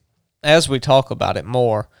as we talk about it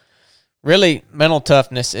more, really mental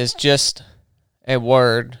toughness is just a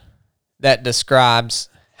word that describes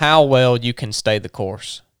how well you can stay the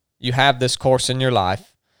course. You have this course in your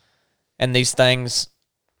life, and these things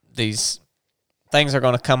are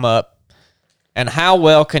going to come up, and how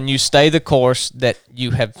well can you stay the course that you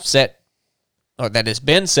have set, or that has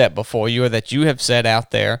been set before you, or that you have set out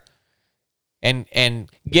there,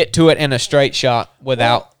 and get to it in a straight shot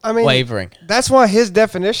without wavering. That's why his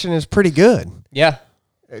definition is pretty good. Yeah.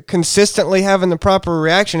 Consistently having the proper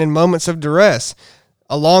reaction in moments of duress.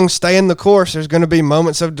 Along staying the course, there's going to be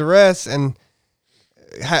moments of duress, and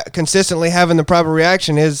consistently having the proper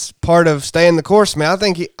reaction is part of staying the course. Man,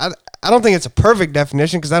 I don't think it's a perfect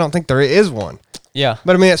definition because I don't think there is one. Yeah.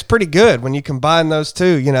 But, it's pretty good when you combine those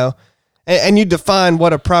two, and you define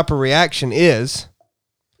what a proper reaction is.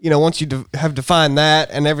 Once you have defined that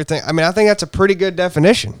and everything, I think that's a pretty good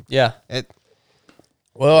definition. Yeah.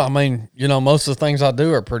 Well, most of the things I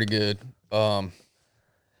do are pretty good. So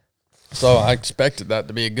I expected that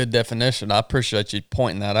to be a good definition. I appreciate you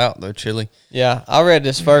pointing that out, though, Chili. Yeah. I read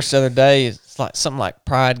this verse the other day. It's like something like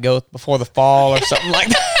pride goeth before the fall or something like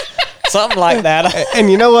that. Something like that. And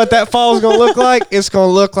you know what that fall is going to look like? It's going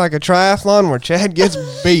to look like a triathlon where Chad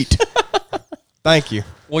gets beat. Thank you.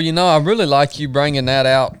 Well, I really like you bringing that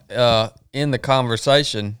out in the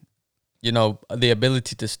conversation, the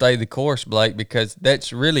ability to stay the course, Blake, because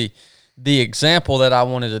that's really the example that I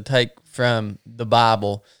wanted to take from the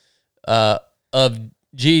Bible of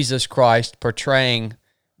Jesus Christ portraying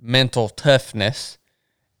mental toughness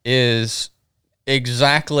is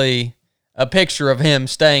exactly a picture of him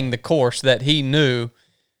staying the course that he knew.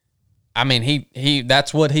 He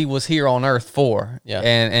that's what he was here on earth for. Yeah.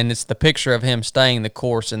 And it's the picture of him staying the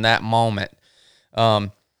course in that moment.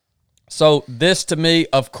 So this to me,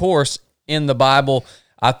 of course, in the Bible,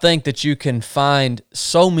 I think that you can find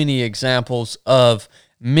so many examples of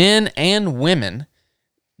men and women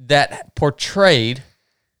that portrayed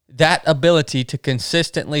that ability to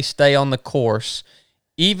consistently stay on the course,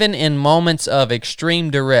 even in moments of extreme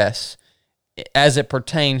duress, as it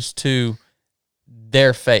pertains to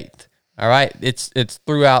their faith. All right, it's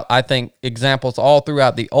throughout. I think examples all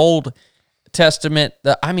throughout the Old Testament.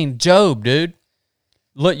 Job, dude.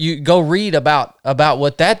 Look, you go read about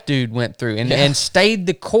what that dude went through and stayed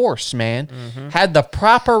the course, man. Mm-hmm. Had the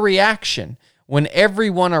proper reaction when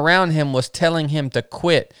everyone around him was telling him to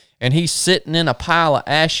quit, and he's sitting in a pile of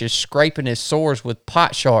ashes, scraping his sores with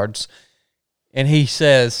pot shards, and he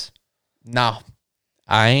says, "No,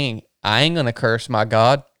 I ain't gonna curse my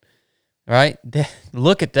God." Right?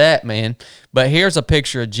 Look at that, man. But here's a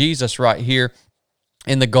picture of Jesus right here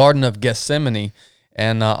in the Garden of Gethsemane,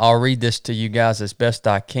 and I'll read this to you guys as best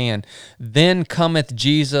I can. Then cometh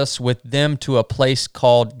Jesus with them to a place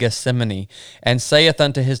called Gethsemane, and saith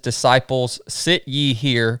unto his disciples, Sit ye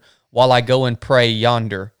here, while I go and pray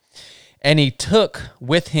yonder. And he took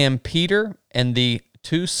with him Peter and the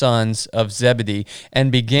 2 sons of Zebedee, and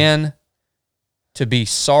began to be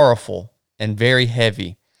sorrowful and very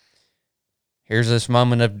heavy. Here's this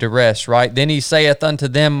moment of duress, right? Then he saith unto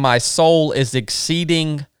them, My soul is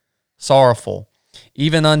exceeding sorrowful,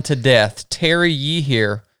 even unto death. Tarry ye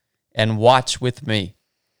here, and watch with me.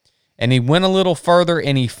 And he went a little further,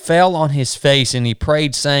 and he fell on his face, and he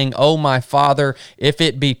prayed, saying, O my Father, if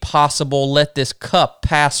it be possible, let this cup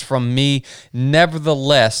pass from me.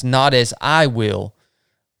 Nevertheless, not as I will,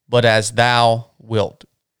 but as thou wilt.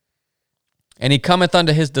 And he cometh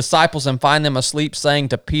unto his disciples, and find them asleep, saying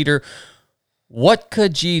to Peter, What,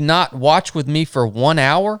 could ye not watch with me for 1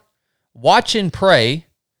 hour? Watch and pray,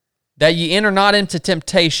 that ye enter not into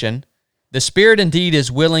temptation. The spirit indeed is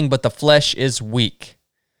willing, but the flesh is weak.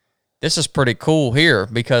 this is pretty cool here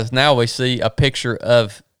because now we see a picture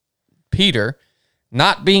of Peter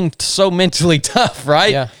not being so mentally tough,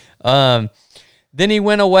 right? Yeah. Then he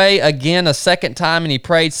went away again a second time, and he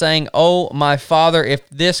prayed, saying, "Oh, my Father, if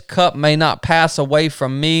this cup may not pass away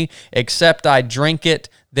from me, except I drink it,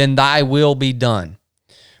 then thy will be done."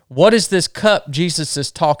 What is this cup Jesus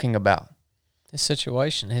is talking about? His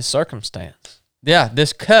situation, his circumstance. Yeah,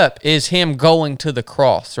 this cup is him going to the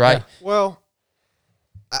cross, right? Yeah. Well,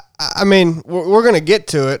 I mean, we're going to get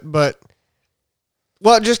to it, but,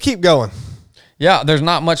 well, just keep going. Yeah, there's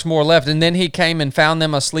not much more left. And then he came and found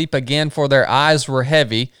them asleep again, for their eyes were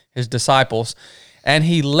heavy, his disciples. And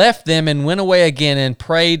he left them and went away again and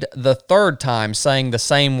prayed the third time, saying the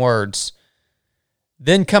same words.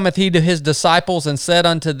 Then cometh he to his disciples and said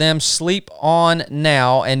unto them, Sleep on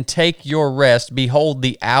now and take your rest. Behold,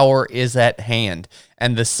 the hour is at hand,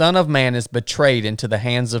 and the Son of Man is betrayed into the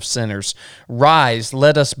hands of sinners. Rise,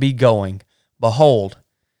 let us be going. Behold,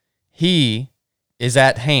 he is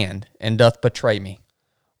at hand and doth betray me.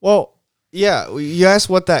 Well, yeah, you asked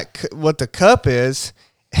what the cup is.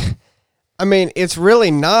 I mean, it's really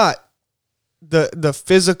not the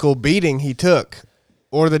physical beating he took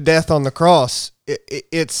or the death on the cross.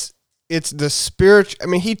 It's the spiritual. I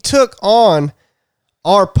mean, he took on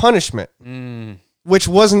our punishment, which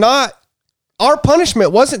was not our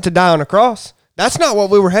punishment. Wasn't to die on a cross. That's not what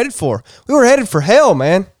we were headed for. We were headed for hell,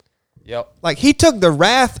 man. Yep. Like, he took the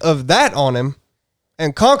wrath of that on him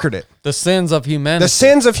and conquered it. The sins of humanity. The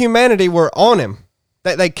sins of humanity were on him.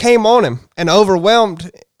 They came on him and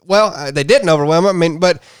overwhelmed. Well, they didn't overwhelm him. I mean,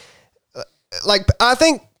 but like, I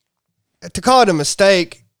think to call it a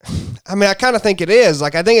mistake, I mean, I kind of think it is.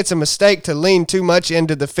 Like, I think it's a mistake to lean too much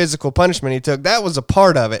into the physical punishment he took. That was a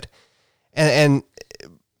part of it, and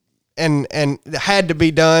had to be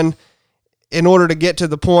done in order to get to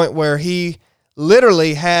the point where he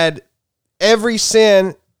literally had every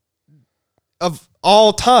sin of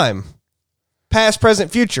all time, past, present,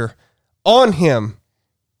 future, on him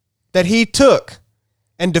that he took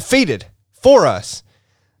and defeated for us.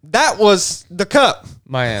 That was the cup.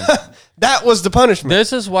 Man. That was the punishment.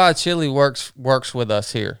 This is why Chili works with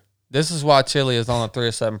us here. This is why Chili is on the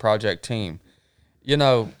 307 Project team. You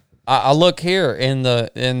know, I look here in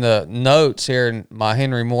the notes here in my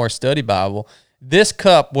Henry Moore Study Bible. This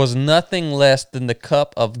cup was nothing less than the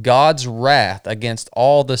cup of God's wrath against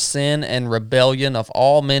all the sin and rebellion of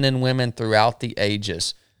all men and women throughout the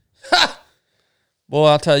ages. Ha! Boy,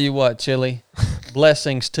 I'll tell you what, Chili.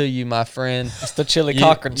 Blessings to you, my friend. It's the Chili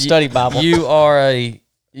Cochran Study Bible. You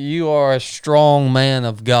are a strong man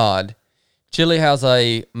of God. Chili has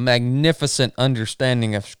a magnificent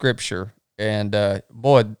understanding of Scripture, and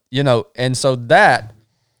boy, you know, and so that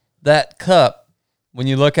cup, when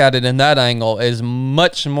you look at it in that angle, is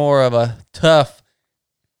much more of a tough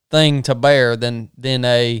thing to bear than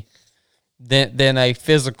a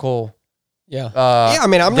physical. Yeah. I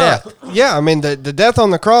mean, death. I mean, the death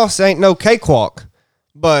on the cross ain't no cakewalk,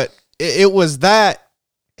 but it was that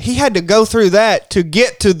he had to go through that to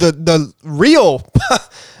get to the real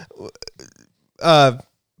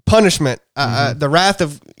punishment, the wrath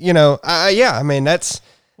of, I mean, that's.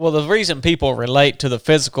 Well, the reason people relate to the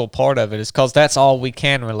physical part of it is because that's all we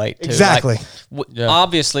can relate to. Exactly. Like,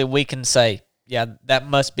 obviously, we can say, yeah, that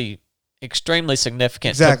must be extremely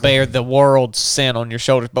significant to Exactly. bear the world's sin on your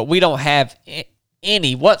shoulders, but we don't have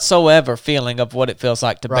any whatsoever feeling of what it feels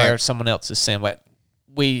like to bear Right. someone else's sin.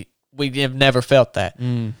 We have never felt that,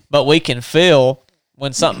 but we can feel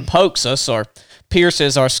when something pokes us or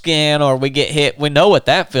pierces our skin or we get hit. We know what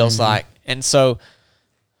that feels like, and so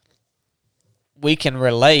we can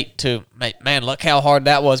relate to, man, look how hard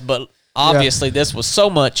that was. But obviously, this was so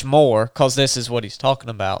much more because this is what he's talking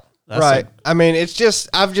about. That's right. I mean, it's just,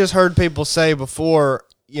 I've just heard people say before,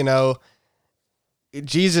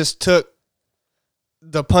 Jesus took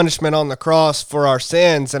the punishment on the cross for our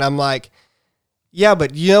sins. And I'm like, yeah,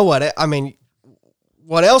 but you know what? I mean,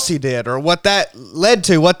 what else he did or what that led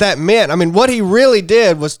to, what that meant. I mean, what he really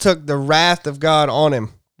did was took the wrath of God on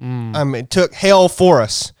him. I mean, took hell for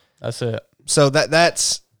us. That's it. So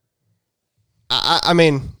that's, I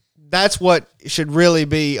mean, that's what should really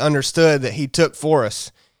be understood that he took for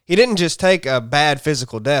us. He didn't just take a bad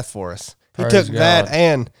physical death for us. He Praise took God. that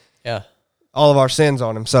and Yeah. all of our sins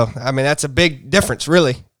on him. So, I mean, that's a big difference,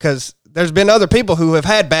 really, because there's been other people who have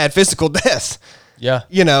had bad physical deaths, Yeah.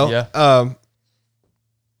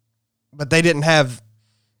 but they didn't have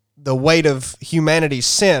the weight of humanity's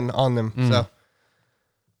sin on them. So,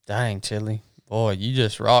 Dang, Chili. Boy, you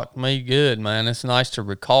just rocked me good, man. It's nice to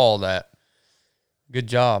recall that. Good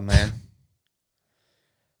job, man.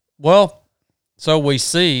 Well, so we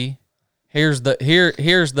see Here's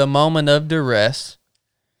the moment of duress.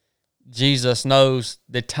 Jesus knows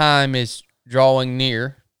the time is drawing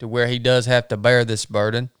near to where he does have to bear this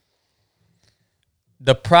burden.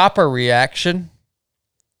 The proper reaction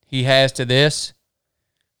he has to this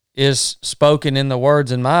is spoken in the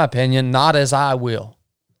words, in my opinion, not as I will.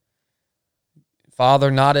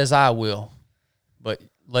 Father, not as I will, but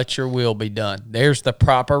let your will be done. There's the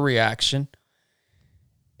proper reaction.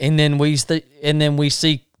 And then we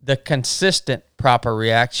see the consistent proper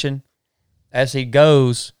reaction as he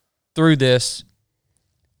goes through this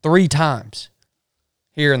 3 times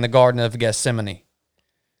here in the Garden of Gethsemane.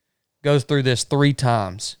 Goes through this 3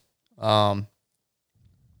 times. I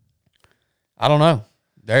don't know.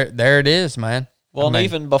 There it is, man. Well, and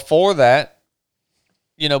even before that,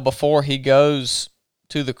 before he goes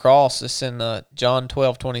to the cross, it's in John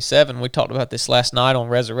 12:27. We talked about this last night on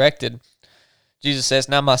Resurrected. Jesus says,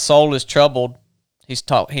 "Now my soul is troubled."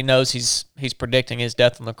 He knows he's predicting his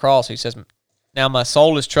death on the cross. He says, "Now my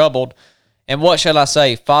soul is troubled, and what shall I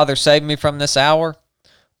say? Father, save me from this hour.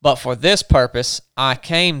 But for this purpose I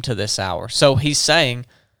came to this hour." So he's saying,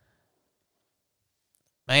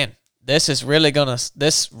 man, this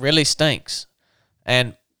really stinks.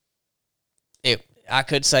 And I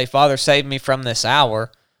could say, Father, save me from this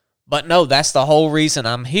hour, but no, that's the whole reason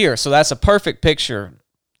I'm here. So that's a perfect picture,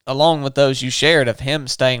 along with those you shared, of him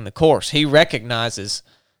staying the course. He recognizes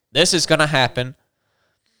this is going to happen.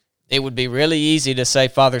 It would be really easy to say,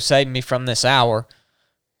 Father, save me from this hour,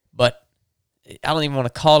 but I don't even want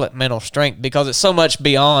to call it mental strength because it's so much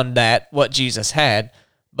beyond that, what Jesus had.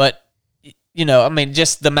 But,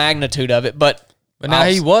 just the magnitude of it. But now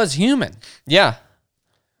he was human. Yeah.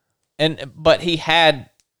 But he had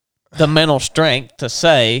the mental strength to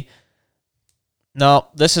say, no,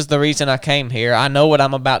 this is the reason I came here. I know what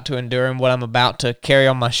I'm about to endure and what I'm about to carry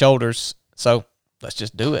on my shoulders. So let's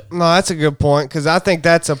just do it. No, that's a good point, because I think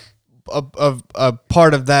that's a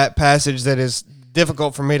part of that passage that is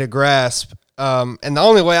difficult for me to grasp. And the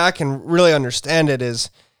only way I can really understand it is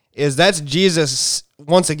that's Jesus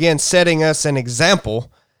once again setting us an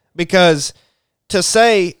example, because to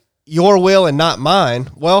say your will and not mine,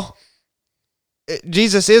 well,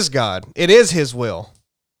 Jesus is God. It is his will.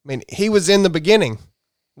 I mean, he was in the beginning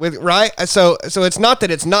right? So it's not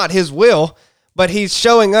that it's not his will, but he's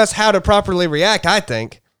showing us how to properly react, I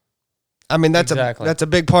think. I mean, that's a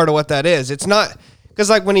big part of what that is. It's not, because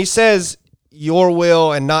like when he says your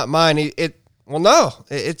will and not mine,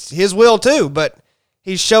 it's his will too, but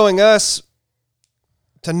he's showing us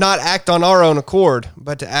to not act on our own accord,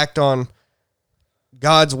 but to act on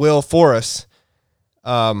God's will for us.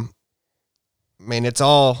 It's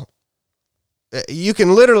all, you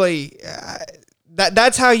can literally,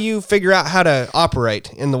 that's how you figure out how to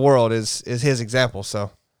operate in the world is his example.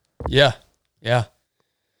 So, yeah. I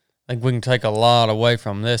think we can take a lot away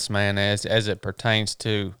from this, man, as it pertains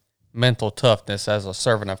to mental toughness as a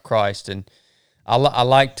servant of Christ. And I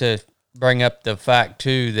like to bring up the fact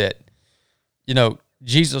too that,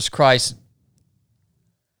 Jesus Christ,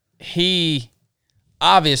 he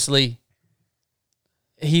let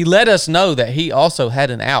us know that he also had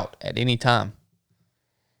an out at any time.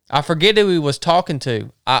 I forget who he was talking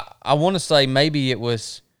to. I want to say maybe it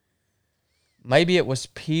was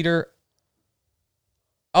Peter.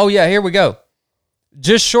 Oh yeah, here we go.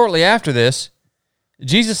 Just shortly after this,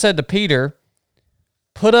 Jesus said to Peter,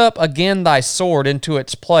 "Put up again thy sword into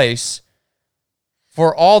its place,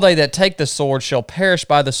 for all they that take the sword shall perish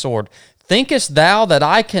by the sword. Thinkest thou that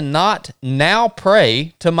I cannot now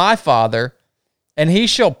pray to my Father, and he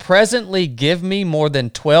shall presently give me more than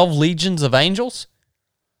 12 legions of angels?"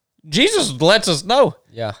 Jesus lets us know,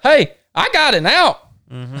 hey, I got it out.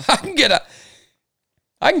 Mm-hmm. I can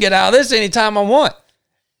get out of this anytime I want.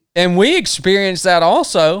 And we experience that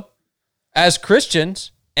also as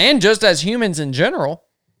Christians and just as humans in general.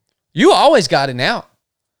 You always got an out.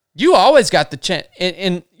 You always got the chance,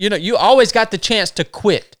 you always got the chance to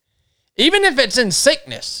quit. Even if it's in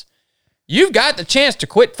sickness, you've got the chance to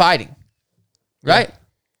quit fighting, right? Yeah.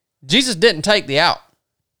 Jesus didn't take the out.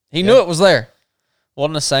 He knew it was there.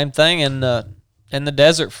 Wasn't the same thing in the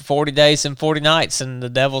desert for 40 days and 40 nights, and the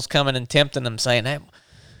devil's coming and tempting them, saying, "Hey,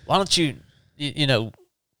 why don't you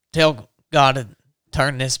tell God to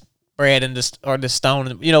turn this bread into or this stone,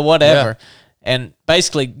 whatever." Yeah. And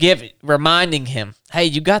basically reminding him, hey,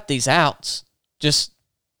 you got these outs. Just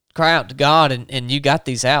cry out to God, and you got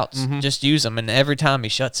these outs. Mm-hmm. Just use them. And every time he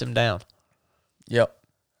shuts him down. Yep.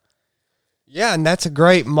 Yeah, and that's a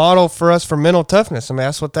great model for us for mental toughness. I mean,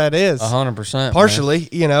 that's what that is. 100%. Partially,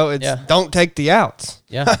 it's don't take the outs.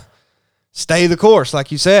 Yeah. Stay the course,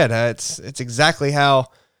 like you said. It's exactly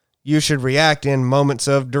how you should react in moments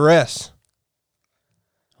of duress.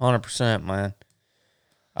 100%, man.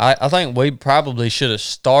 I think we probably should have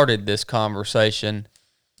started this conversation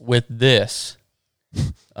with this.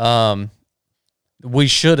 We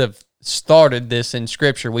should have started this in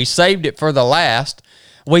Scripture. We saved it for the last.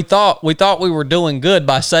 We thought we were doing good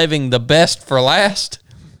by saving the best for last,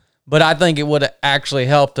 but I think it would have actually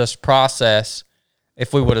helped us process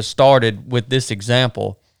if we would have started with this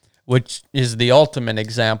example, which is the ultimate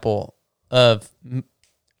example of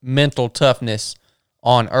mental toughness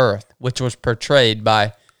on earth, which was portrayed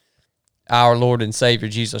by our Lord and Savior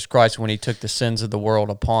Jesus Christ when he took the sins of the world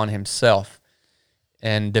upon himself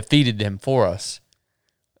and defeated them for us.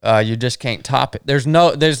 You just can't top it. There's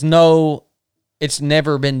no, it's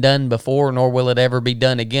never been done before, nor will it ever be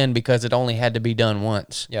done again, because it only had to be done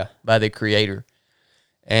once by the Creator.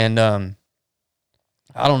 And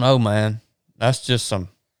I don't know, man. That's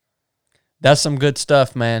some good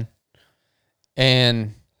stuff, man.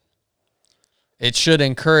 And it should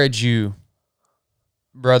encourage you,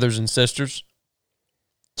 brothers and sisters,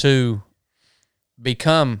 to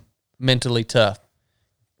become mentally tough.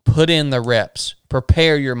 Put in the reps.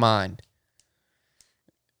 Prepare your mind.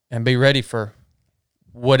 And be ready for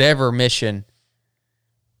whatever mission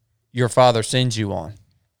your Father sends you on.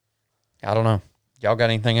 I don't know. Y'all got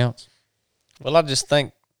anything else? Well, I just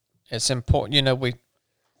think it's important. You know,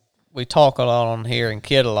 we talk a lot on here and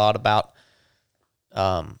kid a lot about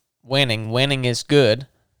winning. Winning is good.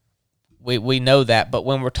 We know that. But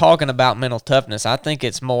when we're talking about mental toughness, I think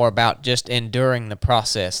it's more about just enduring the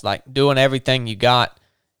process, like doing everything you got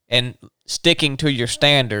and sticking to your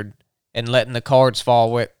standard and letting the cards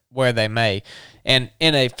fall where they may. And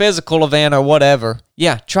in a physical event or whatever,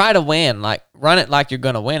 try to win. Like, run it like you're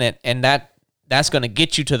going to win it, and that's going to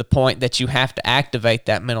get you to the point that you have to activate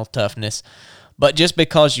that mental toughness. But just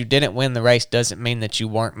because you didn't win the race doesn't mean that you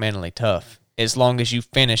weren't mentally tough, as long as you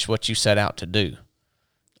finish what you set out to do.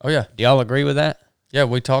 Oh yeah. Do y'all agree with that? Yeah,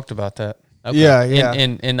 we talked about that. Okay. Yeah.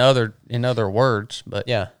 In other words, but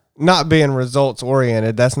Yeah. Not being results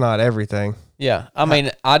oriented, that's not everything. Yeah. I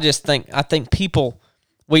mean, I think people,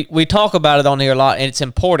 we talk about it on here a lot, and it's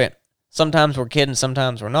important. Sometimes we're kidding,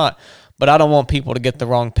 sometimes we're not. But I don't want people to get the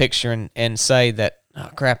wrong picture and say that,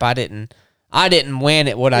 oh crap, I didn't win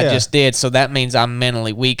at what I just did, so that means I'm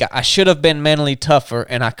mentally weak. I should have been mentally tougher,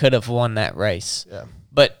 and I could have won that race. Yeah.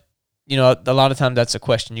 But, you know, a lot of times that's a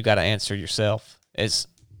question you got to answer yourself is,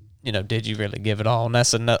 you know, did you really give it all? And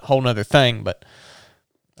that's a whole nother thing, but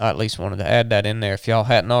I at least wanted to add that in there if y'all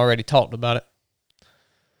hadn't already talked about it.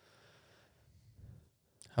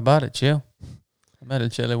 how about it, Chill? How about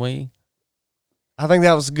it, Chili Wee? I think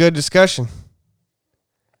that was a good discussion.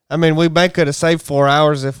 I mean, we may could have saved 4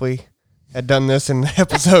 hours if we had done this in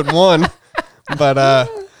episode 1. But,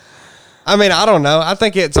 I mean, I don't know. I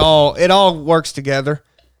think it all works together.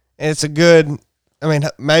 And it's a good, I mean,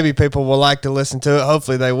 maybe people will like to listen to it.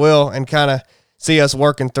 Hopefully they will, and kind of see us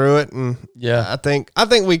working through it. And Yeah. I think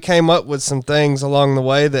we came up with some things along the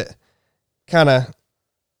way that kind of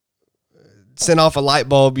sent off a light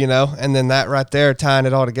bulb, you know, and then that right there, tying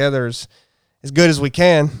it all together is as good as we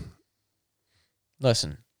can.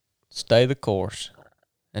 Listen, stay the course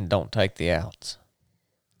and don't take the outs.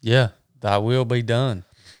 Yeah, thy will be done.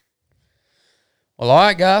 Well, all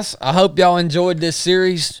right, guys. I hope y'all enjoyed this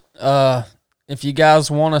series. If you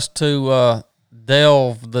guys want us to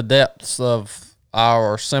delve the depths of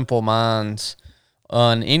our simple minds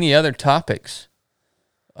on any other topics,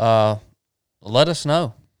 let us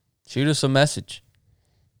know. Shoot us a message.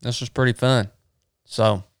 This was pretty fun.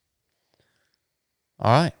 So,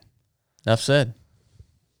 all right. Enough said.